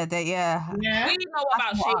 Yeah. We know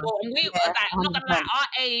about Shabo, and we, like, I'm not gonna lie, our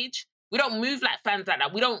age, we don't move like fans like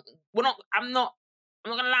that. I'm not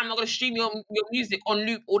gonna lie, I'm not gonna stream your music on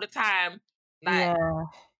loop all the time. Like,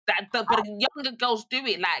 but the younger girls do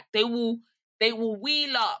it. Like, they will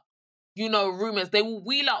wheel up, Rumours. They will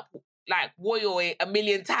wheel up, like, Woyo a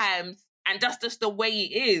million times, and that's just the way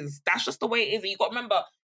it is. That's just the way it is. And you got to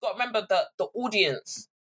remember the audience.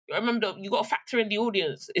 You got to factor in the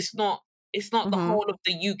audience. It's not the whole of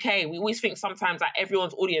the UK. We always think sometimes that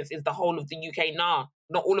everyone's audience is the whole of the UK. Nah,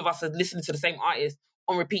 not all of us are listening to the same artist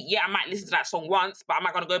on repeat. Yeah, I might listen to that song once, but am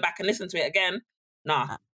I going to go back and listen to it again?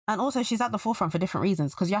 Nah. And also, she's at the forefront for different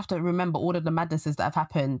reasons, because you have to remember all of the madnesses that have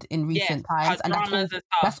happened in recent times, and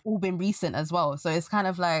that's all been recent as well. So it's kind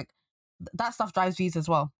of like that stuff drives views as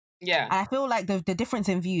well. Yeah, and I feel like the difference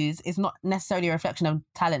in views is not necessarily a reflection of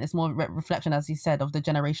talent; it's more reflection, as you said, of the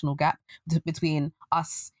generational gap between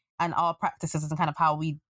us and our practices and kind of how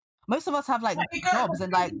most of us have like jobs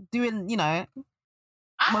and like doing, we're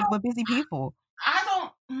busy people. I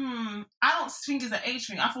don't think it's an age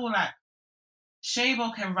thing. I feel like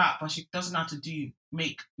Shabo can rap, but she doesn't have to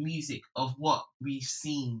make music of what we've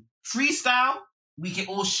seen. Freestyle, we can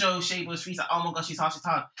all show Shabo's freestyle. Oh my gosh, she's hard.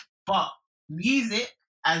 But music,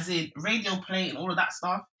 as in radio play and all of that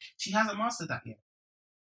stuff, she hasn't mastered that yet.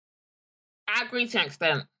 I agree to an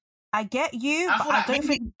extent. I get you, but I don't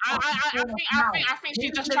think. I think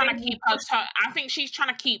she's just trying to keep her tone. I think she's trying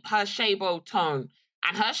to keep her Shabo tone,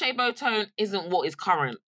 and her Shabo tone isn't what is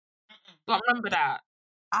current. Got to remember that.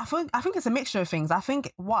 I think it's a mixture of things. I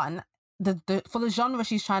think one, for the genre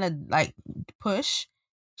she's trying to like push,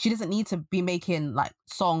 she doesn't need to be making like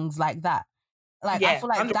songs like that. Like, I feel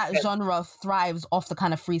like 100%. That genre thrives off the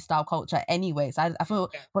kind of freestyle culture anyways. I feel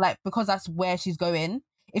like because that's where she's going.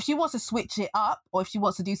 If she wants to switch it up, or if she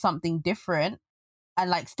wants to do something different and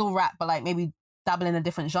like still rap, but like maybe dabble in a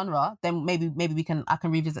different genre, then maybe I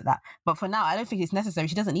can revisit that. But for now, I don't think it's necessary.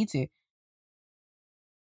 She doesn't need to.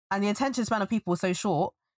 And the attention span of people is so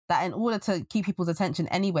short that in order to keep people's attention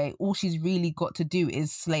anyway, all she's really got to do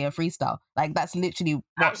is slay a freestyle. Like, that's literally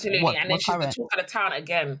absolutely. And then she's the talk of the town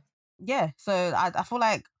again. Yeah, so I feel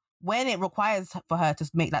like when it requires for her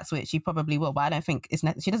to make that switch, she probably will. But I don't think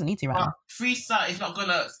she doesn't need to right now. Freestyle is not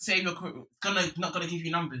gonna save your not gonna give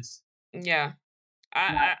you numbers. Yeah,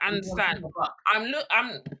 I understand.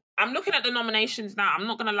 I'm looking at the nominations now. I'm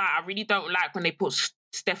not gonna lie. I really don't like when they put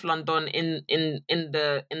Steph London in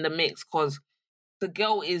the mix, because the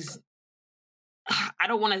girl is. I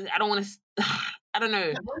don't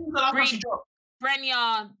know.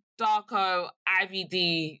 Brenya, Darko,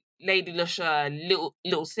 IVD, Lady Lusha,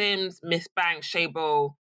 Little Sims, Miss Banks,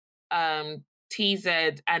 Shabo, TZ,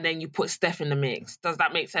 and then you put Steph in the mix. Does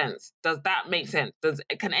that make sense?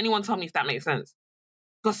 Can anyone tell me if that makes sense?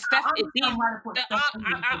 Because Steph, I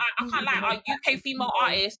can't lie, our UK female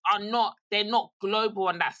artists they're not global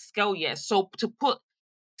on that scale yet. So to put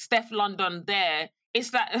Steph London there,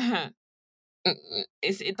 it's that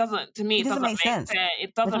it doesn't make sense.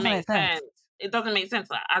 It doesn't make sense. It doesn't make sense.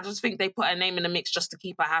 I just think they put her name in the mix just to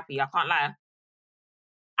keep her happy. I can't lie.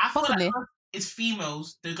 I feel like it's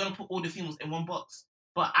females, they're gonna put all the females in one box.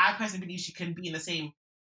 But I personally believe she can be in the same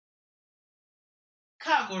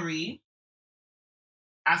category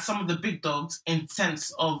as some of the big dogs in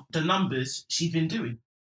sense of the numbers she's been doing.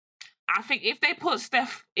 I think if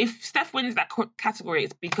Steph wins that category,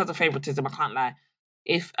 it's because of favoritism. I can't lie.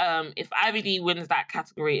 If Ivy D wins that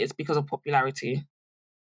category, it's because of popularity.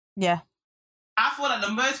 Yeah. I feel like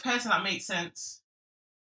the most person that makes sense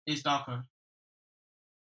is Darko.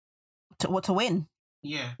 To win?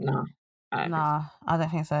 Yeah. No. I don't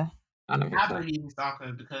think so. I don't think so. I believe it's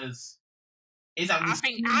Darko because it's like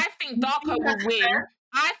I think Darko will win.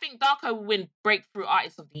 I think Darko will win Breakthrough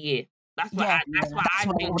Artist of the Year. That's what I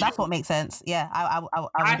think. That's what makes sense. Yeah,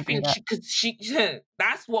 I think she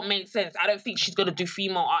that's what makes sense. I don't think she's gonna do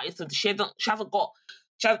female artists of the year. She hasn't got.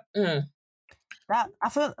 That I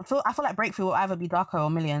feel like Breakthrough will either be Darko or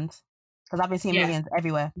Millions, because I've been seeing Millions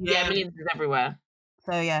everywhere. Yeah, Millions is everywhere.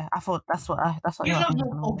 So yeah, I thought that's what. It's not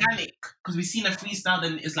more organic because we've seen a freestyle,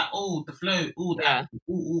 then it's like, oh, the flow, and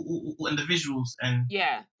the visuals, and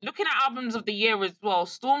looking at albums of the year as well,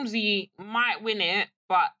 Stormzy might win it,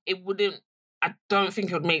 but it wouldn't. I don't think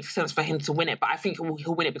it would make sense for him to win it, but I think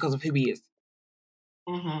he'll win it because of who he is.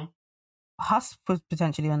 Mm-hmm. Huss would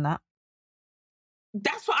potentially win that.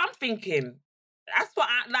 That's what I'm thinking. That's what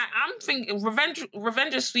I'm thinking.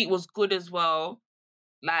 Revenge is Sweet was good as well.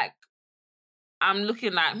 Like, I'm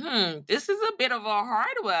looking like, this is a bit of a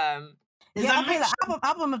hard one. Yeah, I think like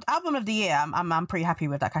album of the year. I'm pretty happy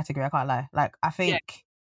with that category. I can't lie. Like, I think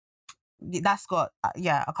that's got.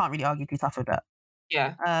 I can't really argue too tough with that.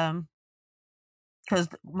 Yeah. Because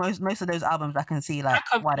most of those albums I can see like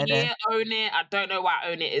why they're there. Own It. I don't know why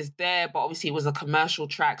Own It is there, but obviously it was a commercial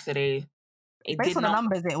track, so based on the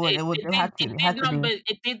numbers,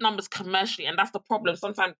 it did numbers commercially, and that's the problem.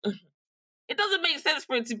 Sometimes it doesn't make sense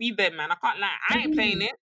for it to be there, man. I can't lie. I ain't playing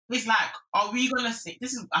it. It's like, are we gonna say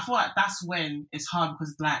this is? I feel like that's when it's hard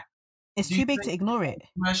because like it's too big to ignore it.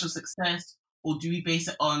 Commercial success, or do we base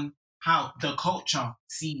it on how the culture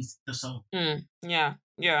sees the song? Yeah.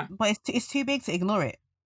 But it's too big to ignore it.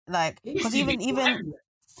 Like, because even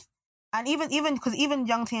because even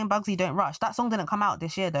Young T and Bugsy Don't Rush, that song didn't come out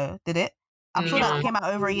this year though, did it? I'm sure that came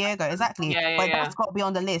out over a year ago, exactly. But that's got to be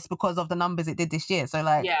on the list because of the numbers it did this year. So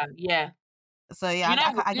like, So I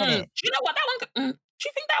get it. Do you know what that one? Do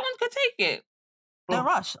you think that one could take it? Don't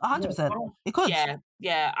Rush, 100%. It could.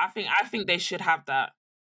 Yeah. I think they should have that.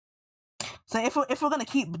 So if we're gonna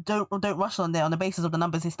keep Don't Rush on there on the basis of the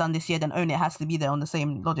numbers it's done this year, then Own It has to be there on the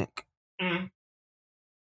same logic. Male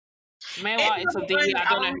Artist of the Year, I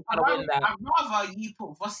don't know who's gonna win that. I'd rather you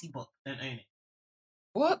put Vossi Bot than Own It.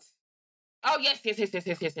 What? Oh yes. That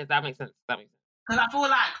makes sense. Because I feel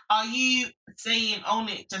like, are you saying Own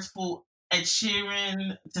It just for Ed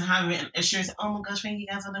Sheeran to have it? And Ed Sheeran said, "Oh my gosh, thank you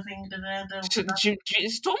guys for the thing."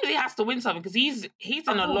 Stormzy has to win something because he's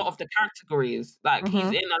in a lot of the categories. Like he's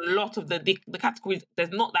in a lot of the categories. There's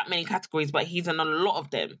not that many categories, but he's in a lot of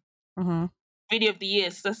them. Video of the Year,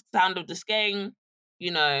 Sound of the Skeng. You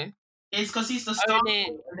know, it's because he's the star. They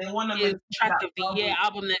want to track of the year,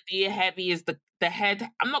 album of the year. Heavy is the Head.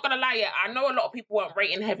 I'm not gonna lie, I know a lot of people weren't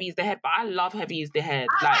rating Heavy is the Head, but I love Heavy is the Head.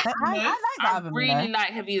 Like, I like that album. I really like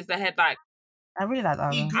Heavy is the Head. Like, I really like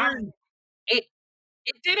that album. It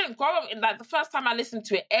didn't grow up. Like the first time I listened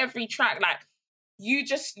to it, every track, like you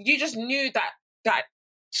just knew that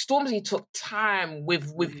Stormzy took time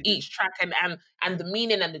with each track and the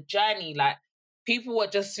meaning and the journey. Like people were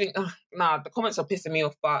just thinking, the comments are pissing me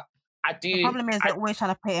off, but I do. The problem is they're always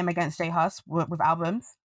trying to pit him against J Hus with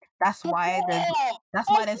albums. That's why there's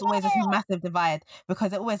always this massive divide,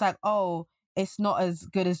 because they're always like, oh, it's not as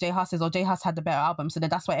good as J Hus's, or J Hus had the better album. So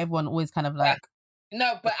that's why everyone always kind of like.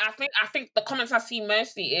 No, but I think the comments I see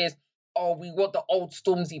mostly is, oh, we want the old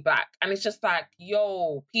Stormzy back, and it's just like,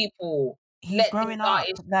 yo, people, he's growing up.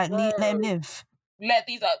 Like, let him live. Let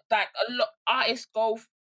these like a lot artists go.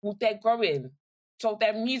 Well, they're growing, so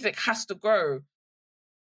their music has to grow.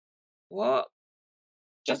 What?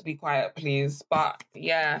 Just be quiet, please. But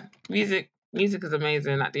yeah, music is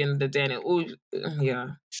amazing at the end of the day, and it all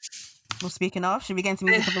Well, speaking of, should we get into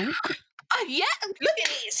music of the week? Yeah, look at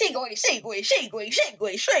it.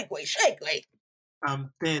 Segue.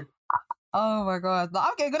 I'm dead. Oh my god. No,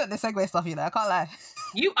 I'm getting good at the segue stuff, you know. I can't lie.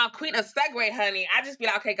 You are queen of segue, honey. I just be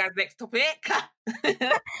like, okay, guys, next topic.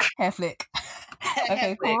 Hair flick.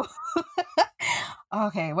 Okay, cool.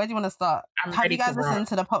 Okay, where do you want to start? Have you guys listened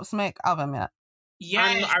to the Pop Smoke album yet?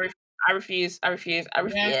 Yeah. I refuse.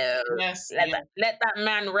 Yes. Let that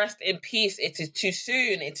man rest in peace. It is too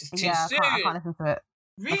soon. It is too soon. I can't listen to it.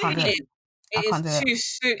 Really? It is too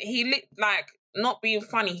soon. He not being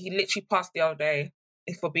funny, he literally passed the other day,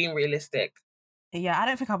 if we're being realistic. Yeah, I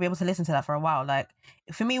don't think I'll be able to listen to that for a while. Like,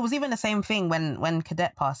 for me, it was even the same thing when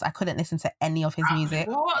Cadet passed. I couldn't listen to any of his music.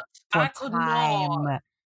 What? I could not.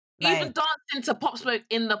 Like, even dancing to Pop Smoke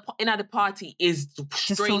in at the party is strange.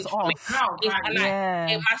 Just feels off. In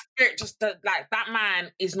my spirit, just like that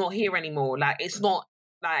man is not here anymore. Like, it's not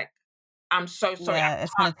Like, I'm so sorry. Yeah,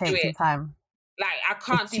 it's gonna take some time. Like, I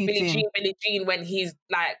can't It's do too Billie soon. Jean when he's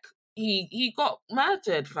like, he got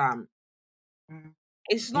murdered, fam.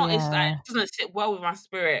 It's not, it's like, Yeah, it doesn't sit well with my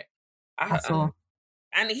spirit. at all.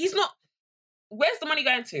 And he's not, where's the money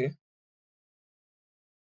going to?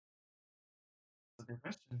 That's a good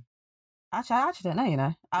question. Actually, I actually don't know. You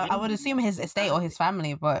know, I would assume his estate or his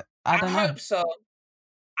family, but I don't know.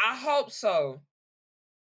 I hope so.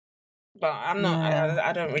 But I'm not. Yeah.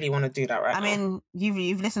 I don't really want to do that right now. I mean,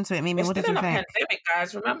 you've listened to it, Mimi. We're What did still you in a think? pandemic,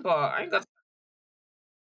 guys. Remember, I ain't got.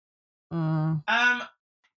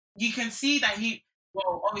 You can see that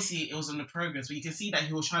obviously it was on the progress, but you can see that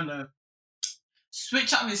he was trying to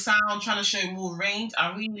switch up his sound, trying to show more range.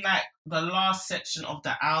 I really like the last section of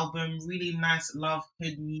the album. Really nice love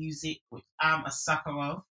hood music, which I'm a sucker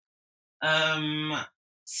of.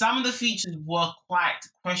 Some of the features were quite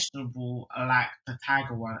questionable, like the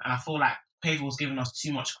Tiger one, and I feel like Quavo was giving us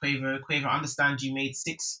too much Quavo. Quavo, I understand you made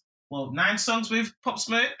 9 songs with Pop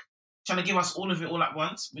Smoke, trying to give us all of it all at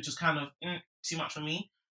once, which was kind of too much for me.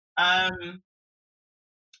 I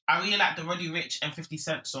really like the Roddy Ricch and 50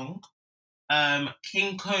 Cent song.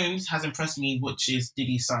 King Combs has impressed me, which is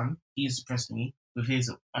Diddy's son. He's impressed me with his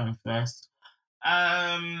verse.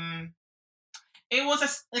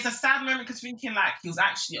 It's a sad moment because thinking like he was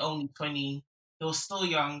actually only 20. He was still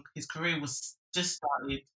young. His career was just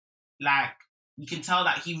started. Like, you can tell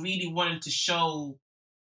that he really wanted to show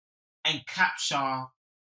and capture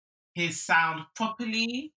his sound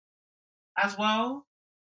properly as well.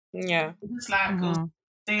 Yeah. It's like, it was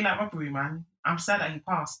daylight robbery, man. I'm sad that he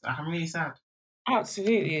passed. Like, I'm really sad.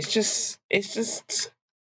 Absolutely. It's just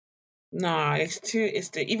nah,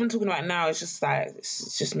 even talking about it now, it's just like,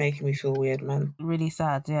 it's just making me feel weird, man. Really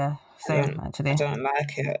sad, yeah. Same, actually. I don't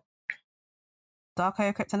like it.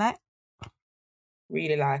 Darko Kryptonite?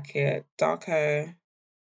 Really like it. Darko.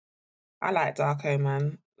 I like Darko,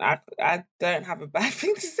 man. I don't have a bad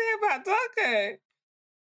thing to say about Darko.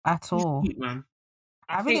 At all. Cute, man.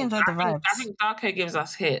 I really enjoyed the vibes. I think Darko gives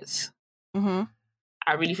us hits. Mm-hmm.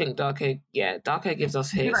 I really think Darko gives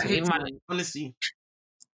us hits. Honestly.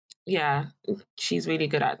 Yeah, she's really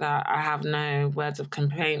good at that. I have no words of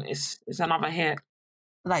complaint. It's another hit.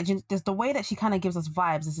 Like, just the way that she kind of gives us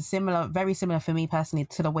vibes is very similar for me personally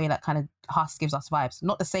to the way that kind of Huss gives us vibes.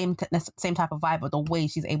 Not the same type of vibe, but the way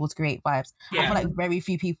she's able to create vibes. Yeah. I feel like very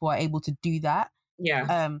few people are able to do that. Yeah.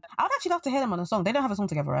 I would actually love to hear them on a song. They don't have a song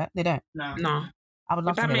together, right? They don't. No. I would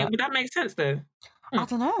love to hear that. Would that make sense though? I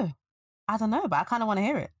don't know, but I kind of want to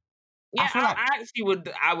hear it. Yeah, I actually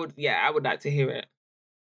would. I would like to hear it.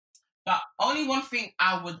 But only one thing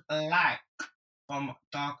I would like from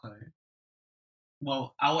Darko,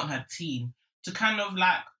 well, I want her team to kind of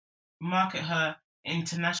like market her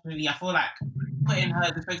internationally. I feel like putting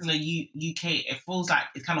her, especially in the UK, it feels like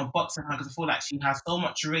it's kind of boxing her because I feel like she has so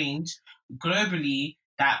much range globally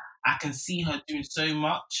that I can see her doing so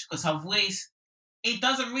much because her voice, it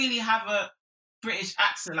doesn't really have a British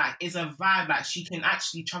accent. Like, it's a vibe. Like, she can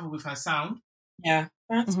actually travel with her sound. Yeah,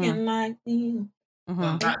 that's been like me.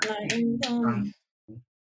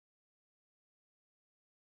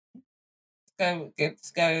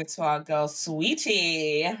 Let's go to our girl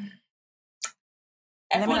Sweetie.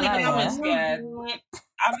 Everyone in the comments scared.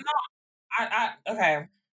 I'm not. Okay.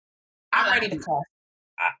 I'm ready to call.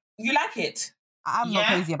 You like it? I'm not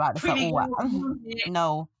crazy about this at all.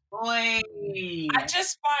 No. Boy. I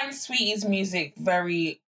just find Sweetie's music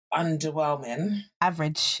very underwhelming.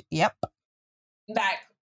 Average. Yep. Like,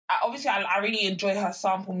 obviously, I really enjoy her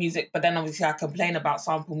sample music, but then obviously I complain about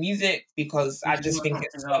sample music because I just think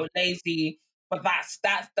it's so lazy. But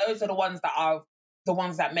those are the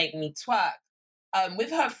ones that make me twerk. With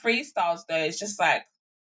her freestyles though, it's just like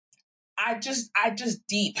I just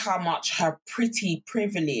deep how much her pretty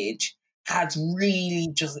privilege has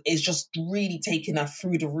really is just really taking her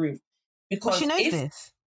through the roof. Because she knows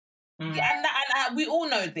this. And we all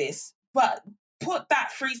know this, but put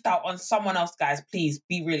that freestyle on someone else, guys. Please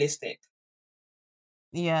be realistic.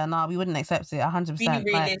 Yeah, no, we wouldn't accept it. 100%.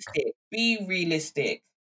 Be realistic.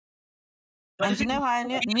 And you know how I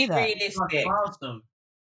knew that? Realistic.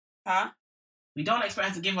 Huh? We don't expect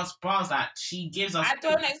her to give us bars that she gives us. I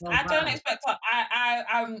don't expect her.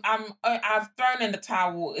 I've thrown in the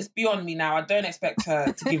towel. It's beyond me now. I don't expect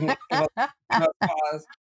her to give us bars.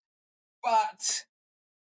 But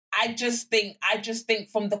I just think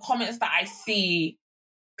from the comments that I see,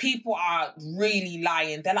 people are really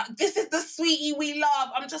lying. They're like, "This is the Sweetie we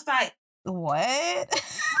love." I'm just like, what?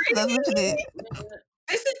 Really?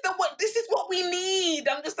 This is what we need.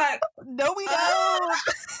 I'm just like, no, we don't.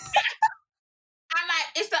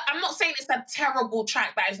 I'm not saying it's a terrible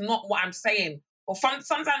track. That is not what I'm saying. But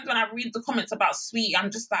sometimes when I read the comments about Sweet,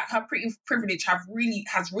 I'm just like, her pretty privilege has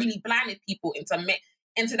really blinded people into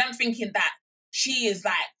them thinking that she is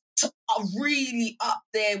like really up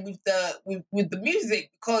there with the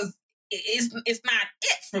music, because it's not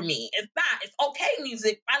it for me. It's not. It's okay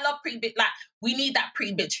music. I love pretty bitch. Like, we need that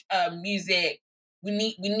pretty bitch music. We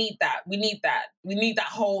need that. We need that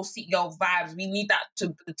whole Seat Girl vibes. We need that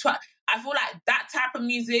I feel like that type of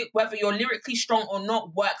music, whether you're lyrically strong or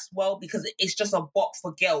not, works well because it's just a bop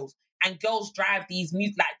for girls. And girls drive these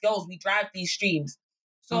music, like girls, we drive these streams.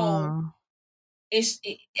 So I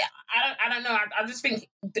don't know. I just think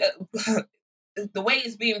the way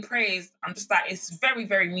it's being praised, I'm just like, it's very,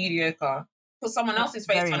 very mediocre. Put someone else's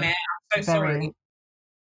face on it. I'm so sorry.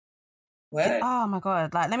 What? Oh my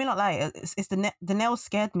God! Like, let me not lie. It's the nails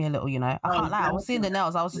scared me a little. You know, I can't lie. I was seeing the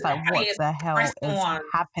nails. I was just like, what the hell is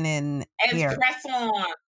happening here? Press on.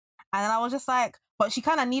 And then I was just like, but she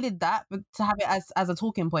kind of needed that to have it as a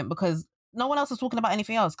talking point, because no one else was talking about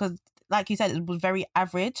anything else. Because, like you said, it was very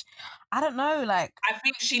average. I don't know. Like, I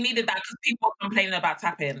think she needed that because people were complaining about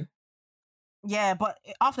tapping. Yeah, but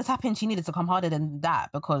after tapping, she needed to come harder than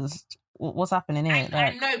that, because what's happening here?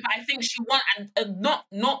 I know, but I think she not.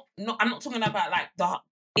 I'm not talking about like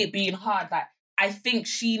it being hard. Like, I think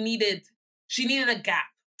she needed a gap.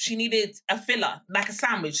 She needed a filler, like a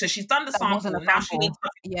sandwich. So she's done the sample. Now she needs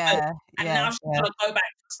now she's gonna go back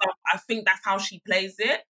to stuff. I think that's how she plays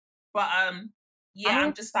it. But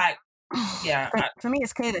I'm just like, For me,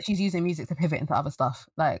 it's clear that she's using music to pivot into other stuff.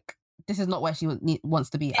 Like, this is not where she wants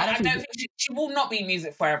to be. Yeah, I don't think she will not be in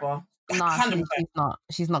music forever. Nah, she's not.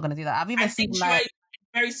 She's not going to do that. I've even seen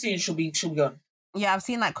very soon she'll be gone. Yeah, I've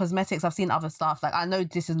seen like cosmetics. I've seen other stuff. Like, I know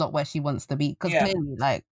this is not where she wants to be, because clearly,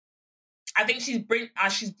 like, I think she's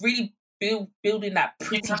really building that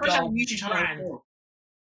pretty girl brand.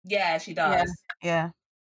 Yeah, she does. Yeah.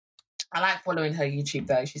 I like following her YouTube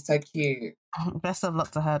though. She's so cute. Best of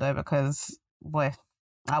luck to her though, because boy,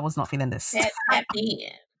 I was not feeling this.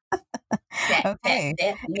 Okay,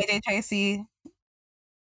 AJ Tracey,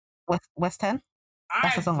 West 10.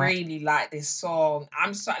 I really like this song.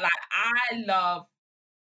 I'm so like, I love.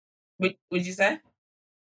 What did you say?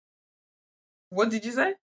 What did you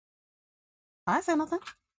say? I didn't say nothing.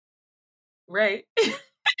 Right.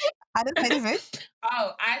 I didn't say anything.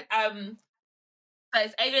 Oh, so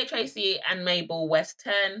it's AJ Tracey and Mabel West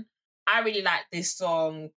 10. I really like this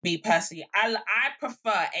song. Me personally, I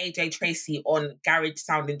prefer AJ Tracey on garage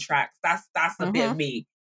sounding tracks. That's a bit of me.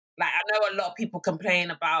 Like, I know a lot of people complain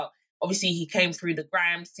about. Obviously, he came through the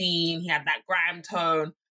grime scene. He had that grime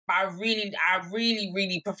tone, but I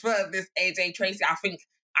really prefer this AJ Tracey. I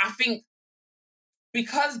think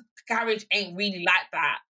because garage ain't really like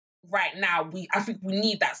that right now, I think we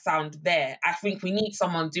need that sound there. I think we need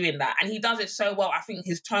someone doing that, and he does it so well. I think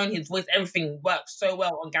his tone, his voice, everything works so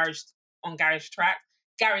well on garage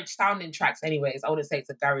sounding tracks. Anyways, I wouldn't say it's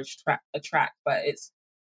a track, but it's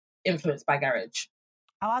influenced by garage.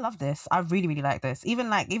 Oh, I love this. I really, really like this.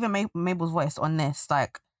 Even Mabel's voice on this,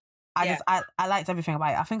 like, I liked everything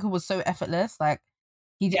about it. I think it was so effortless. Like,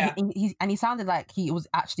 he sounded like he was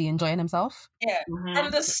actually enjoying himself. Yeah,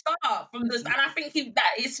 from the start, and I think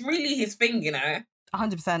that it's really his thing, you know.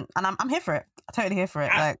 100%, and I'm here for it. I'm totally here for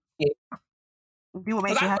it. Like, do what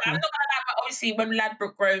makes you happy. I'm not gonna lie, but obviously when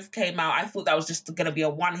Ladbroke Grove came out, I thought that was just gonna be a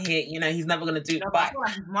one hit. You know, he's never gonna do. But I feel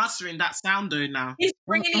like he's mastering that sound though now. He's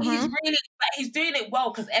really, he's doing it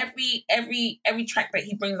well, because every track that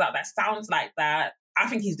he brings out that sounds like that, I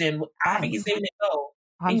think he's doing. I think he's doing it well.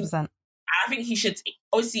 100%. I think he should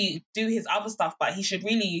obviously do his other stuff, but he should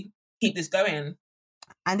really keep this going.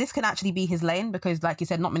 And this can actually be his lane, because, like you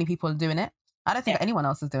said, not many people are doing it. I don't think anyone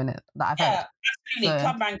else is doing it that I've heard. Absolutely.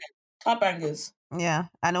 Club bangers. Yeah,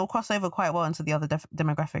 and it'll cross over quite well into the other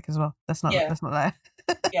demographic as well. Let's not lie.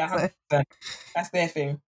 Yeah, so, that's their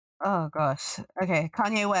thing. Oh gosh. Okay,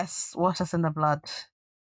 Kanye West, Wash Us in the Blood.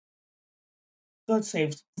 God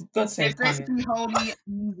save Kanye. Holy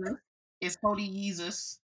Jesus. It's Holy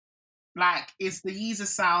Jesus. Like, it's the Yeezus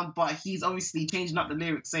sound, but he's obviously changing up the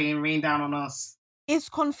lyrics, saying "Rain down on us." It's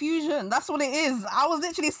confusion. That's what it is. I was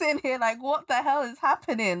literally sitting here like, what the hell is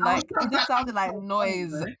happening? Like, it just sounded like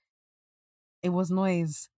noise. It was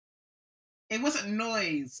noise. It wasn't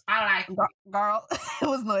noise. I like girl. It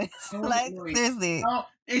was noise. Seriously. Oh,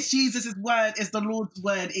 it's Jesus' word. It's the Lord's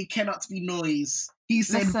word. It cannot be noise. He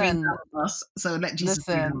said, "Bring down on us." So let Jesus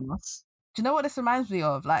bring down on us. Do you know what this reminds me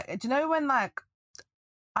of? Like, do you know when, like,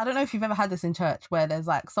 I don't know if you've ever had this in church where there's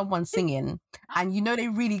like someone singing and you know they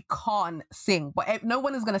really can't sing, but no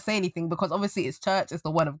one is going to say anything because obviously it's church, it's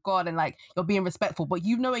the word of God, and like you're being respectful, but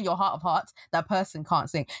you know in your heart of hearts that person can't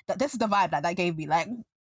sing. This is the vibe that gave me. Like,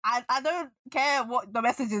 I don't care what the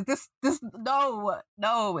message is. This it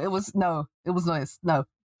was noise. No,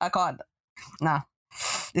 I can't. Nah,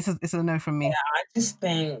 this is a no from me. Yeah, I just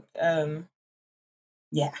think,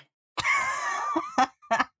 yeah.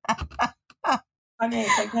 Kanye,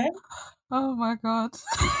 it's okay. Oh my God.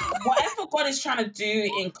 Whatever God is trying to do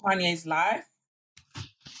in Kanye's life,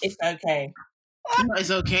 it's okay.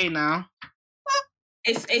 It's okay now.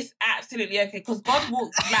 It's absolutely okay because God will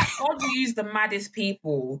use the maddest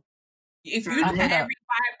people. If you look at every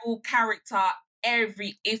Bible character,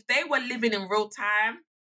 if they were living in real time,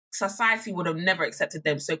 society would have never accepted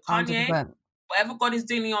them. So Kanye, 100%. whatever God is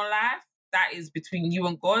doing in your life, that is between you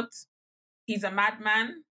and God. He's a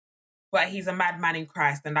madman, but he's a madman in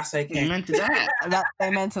Christ, and that's okay. Amen to that.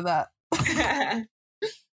 Amen to that.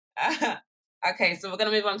 Okay, so we're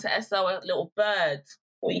gonna move on to SL Little Bird.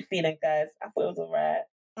 What are you feeling, guys? I thought it was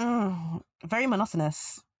alright. Very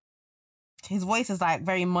monotonous. His voice is like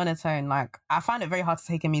very monotone. Like I find it very hard to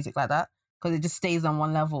take in music like that because it just stays on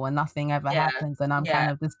one level and nothing ever happens, and I'm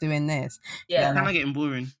kind of just doing this. Yeah, kind of getting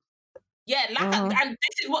boring. Yeah, and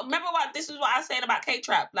this is what I was saying about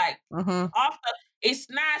K-Trap. Like after it's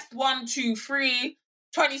nice 1, 2, 3,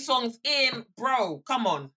 20 songs in, bro. Come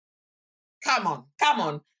on.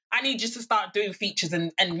 I need you to start doing features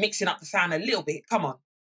and mixing up the sound a little bit. Come on.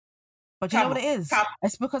 But you know what it is?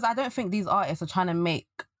 It's because I don't think these artists are trying to make,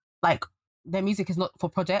 like, their music is not for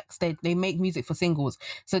projects. They make music for singles.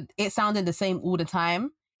 So it sounded the same all the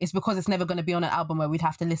time. It's because it's never going to be on an album where we'd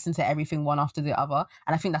have to listen to everything one after the other.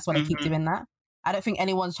 And I think that's why they keep doing that. I don't think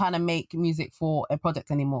anyone's trying to make music for a project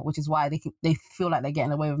anymore, which is why they feel like they're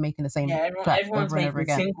getting away with making the same track over and over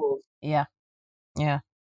again. Singles. Yeah.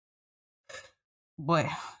 Boy.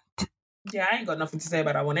 Yeah, I ain't got nothing to say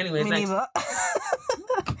about that one anyways. Me neither.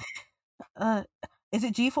 Is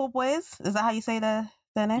it G4 Boys? Is that how you say their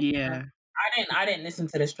name? Yeah. I didn't listen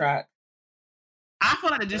to this track. I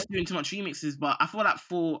feel like they're just doing too much remixes, but I feel like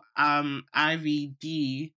for Ivy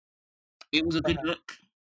D, it was a good look.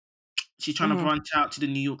 She's trying to branch out to the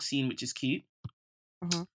New York scene, which is cute.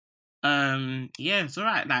 Yeah, it's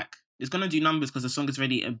alright. Like it's gonna do numbers because the song is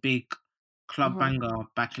already a big club banger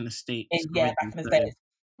back in the States. Back in the States.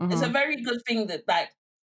 It's a very good thing that, like,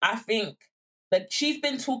 I think that she's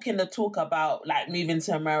been talking the talk about like moving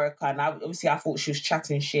to America, and obviously I thought she was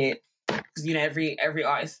chatting shit because every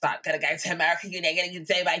artist like gonna go to America, they're gonna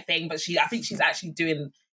do my thing, but I think she's actually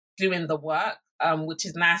doing the work, which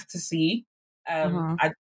is nice to see.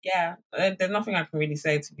 There's nothing I can really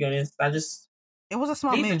say, to be honest. It was a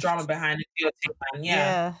smart move. The drama behind it.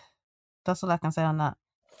 Yeah, that's all I can say on that.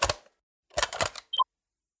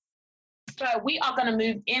 So we are going to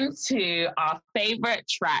move into our favorite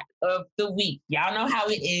track of the week. Y'all know how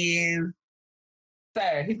it is.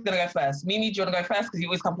 So who's going to go first? Mimi, do you want to go first? Because you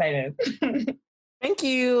always complaining. Thank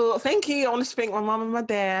you. I want to thank my mom and my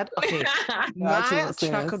dad. Okay. My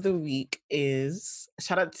track of the week is,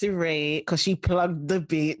 shout out to Ray, because she plugged the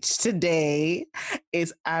bitch today,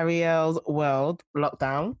 is Ariel's World,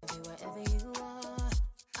 Lockdown.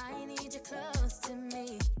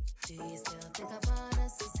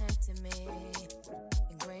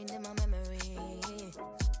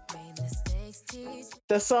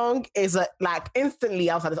 The song is like instantly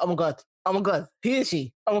I was like, oh my god, who is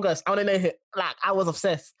she? Oh my gosh, I want to know who. Like I was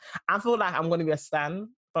obsessed. I feel like I'm going to be a stan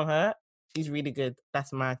from her. She's really good.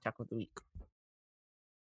 That's my track of the week.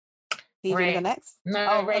 You want to go next?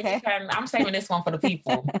 No, Ray, okay. I'm saving this one for the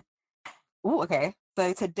people. Oh, okay.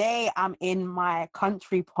 So today I'm in my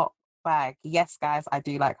country pop bag. Yes, guys, I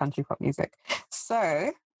do like country pop music.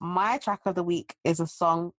 So my track of the week is a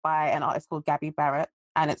song by an artist called Gabby Barrett,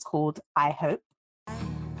 and it's called I Hope.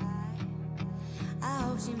 I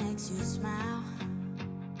hope she makes you smile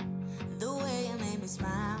the way you made me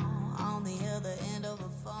smile on the other end of a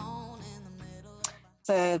phone in the middle.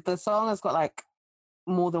 So the song has got like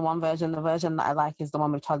more than one version. The version that I like is the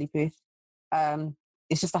one with Charlie Puth.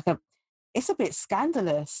 It's just like it's a bit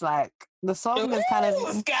scandalous. Like the song is kind of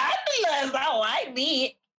scandalous. I like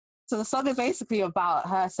it. So the song is basically about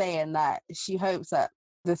her saying that she hopes that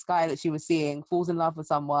this guy that she was seeing falls in love with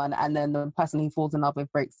someone, and then the person he falls in love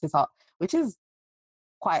with breaks his heart, which is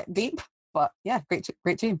quite deep, but yeah,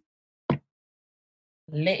 great tune.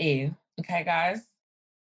 Litty. Okay, guys,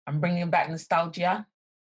 I'm bringing back nostalgia.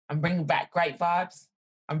 I'm bringing back great vibes.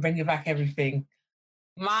 I'm bringing back everything.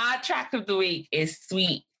 My track of the week is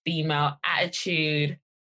Sweet Female Attitude,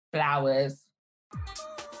 Flowers.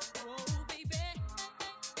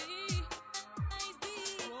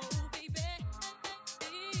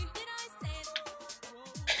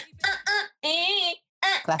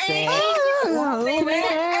 Classic. How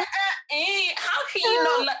can you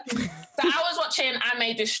not like... So I was watching I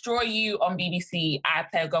May Destroy You on BBC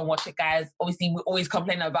iPlayer, go and watch it, guys. Obviously, we always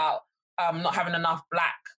complain about not having enough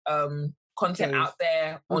black content out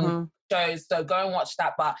there on shows, so go and watch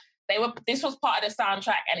that. But this was part of the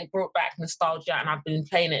soundtrack, and it brought back nostalgia, and I've been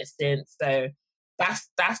playing it since. So that's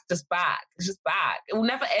just back. It's just back. It will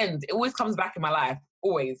never end. It always comes back in my life.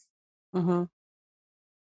 Always. Mm-hmm.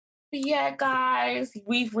 But yeah, guys,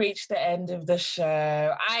 we've reached the end of the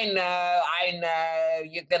show. I know,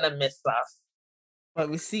 you're gonna miss us. But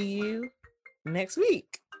we'll see you next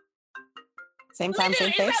week. Same time,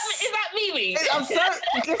 same place. Is that Mimi? I'm so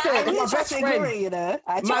listen, my best friend. You know,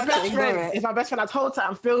 My best friend is my best friend. I told her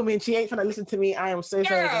I'm filming. She ain't trying to listen to me. I am so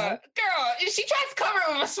sorry. Girl, she tries to cover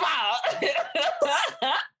it with a smile.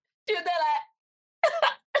 She was there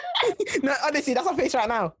like... No, honestly, that's my face right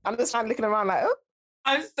now. I'm just trying looking around like, oh.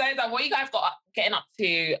 I'm so done. What you guys got getting up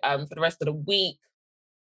to for the rest of the week?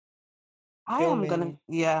 I am gonna,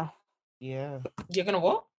 yeah. You're gonna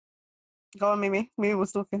what? Go on, Mimi. Mimi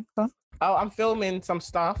was talking. Go on. Oh, I'm filming some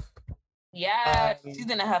stuff. Yeah, she's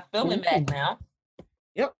in her filming bag now.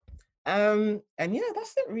 Yep. And yeah,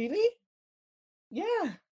 that's it really.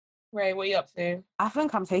 Yeah. Ray, what are you up to? I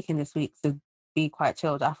think I'm taking this week to be quite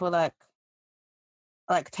chilled. I feel like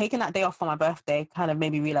taking that day off for my birthday kind of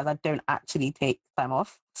made me realize I don't actually take time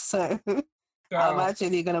off. So I'm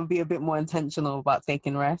actually going to be a bit more intentional about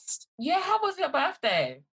taking rest. Yeah, how was your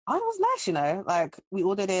birthday? Oh, it was nice, you know. Like, we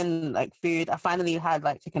ordered in like food. I finally had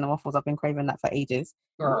like chicken and waffles. I've been craving that for ages.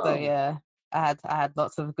 Girl. So yeah, I had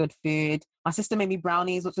lots of good food. My sister made me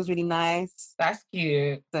brownies, which was really nice. That's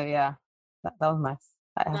cute. So yeah, that was nice.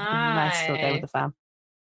 I had a nice chill day with the fam.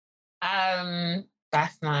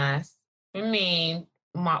 That's nice. For me,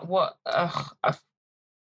 I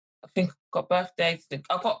think I've got birthdays.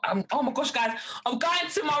 Oh my gosh, guys! I'm going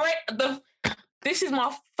to this is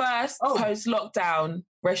my first post-lockdown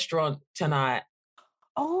restaurant tonight.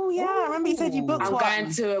 Oh yeah, I remember you said you booked one. I'm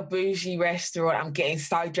going to a bougie restaurant. I'm getting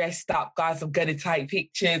so dressed up, guys. I'm gonna take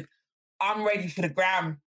pictures. I'm ready for the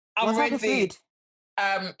gram. What type of food?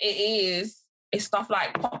 It's stuff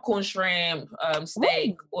like popcorn, shrimp,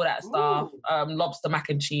 steak, all that stuff. Lobster, mac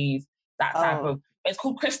and cheese, that type of. It's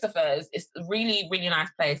called Christopher's. It's a really, really nice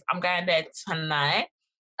place. I'm going there tonight.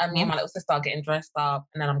 Me and my little sister are getting dressed up,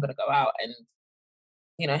 and then I'm gonna go out and,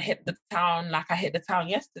 hit the town like I hit the town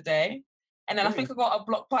yesterday. And then I think I got a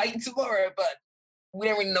block party tomorrow, but we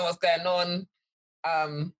don't really know what's going on.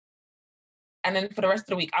 And then for the rest of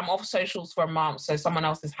the week, I'm off socials for a month, so someone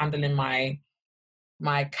else is handling my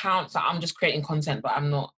account. So I'm just creating content, but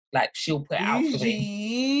I'm not like she'll put it out for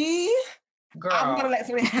me. Girl, I'm gonna let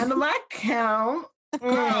somebody handle my account.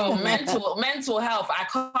 Girl, mental health. I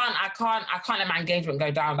can't let my engagement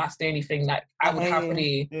go down. That's the only thing that I would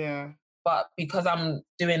happily. Yeah. But because I'm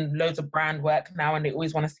doing loads of brand work now, and they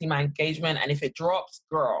always want to see my engagement, and if it drops,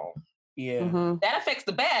 girl, that affects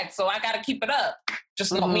the bag. So I gotta keep it up.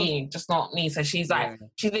 Just not me. So she's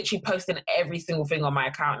she's literally posting every single thing on my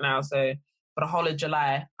account now. So for the whole of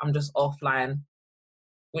July, I'm just offline,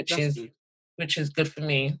 which is good for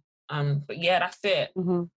me. But yeah, that's it.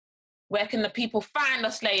 Mm-hmm. Where can the people find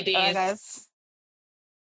us, ladies? Guys.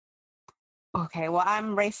 Okay, well,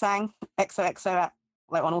 I'm Raysang, XOXO,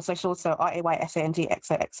 on all socials, so RAYSANG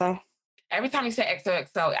XOXO. Every time you say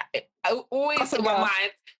XOXO, I always in my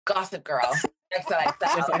mind, Gossip Girl. XOXO.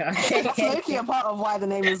 That's low-key a part of why the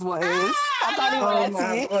name is what it is. I can't even lie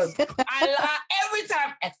to you. I love every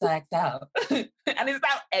time XOXO. And it's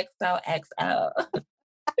now XOXO.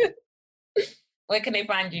 Where can they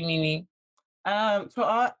find you, Mimi?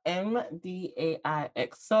 Twitter, MDAIXO.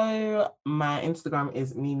 My Instagram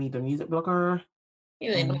is Mimi the Music Blogger.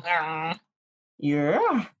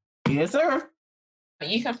 Yeah. Yes, sir.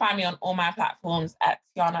 You can find me on all my platforms at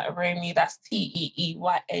Tiana Aromi. That's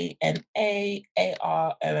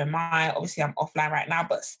TEEYANAAROMI. Obviously, I'm offline right now,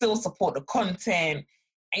 but still support the content.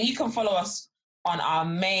 And you can follow us on our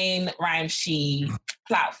main Rhyme She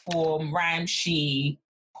platform, Rhyme She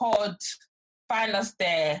Pod. Find us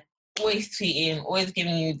there. Always tweeting, always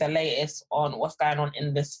giving you the latest on what's going on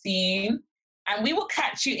in the scene. And we will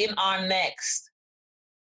catch you in our next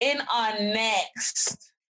episode.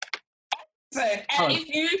 And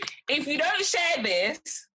if you don't share this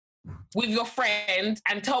with your friend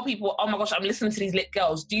and tell people, oh my gosh, I'm listening to these lit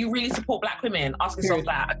girls, do you really support Black women? Ask yourself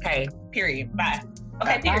that. Okay, period. Bye.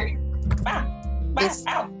 Okay, period. Bye. Bye.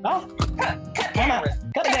 Out. Cut cameras.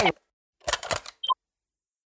 Cut cameras.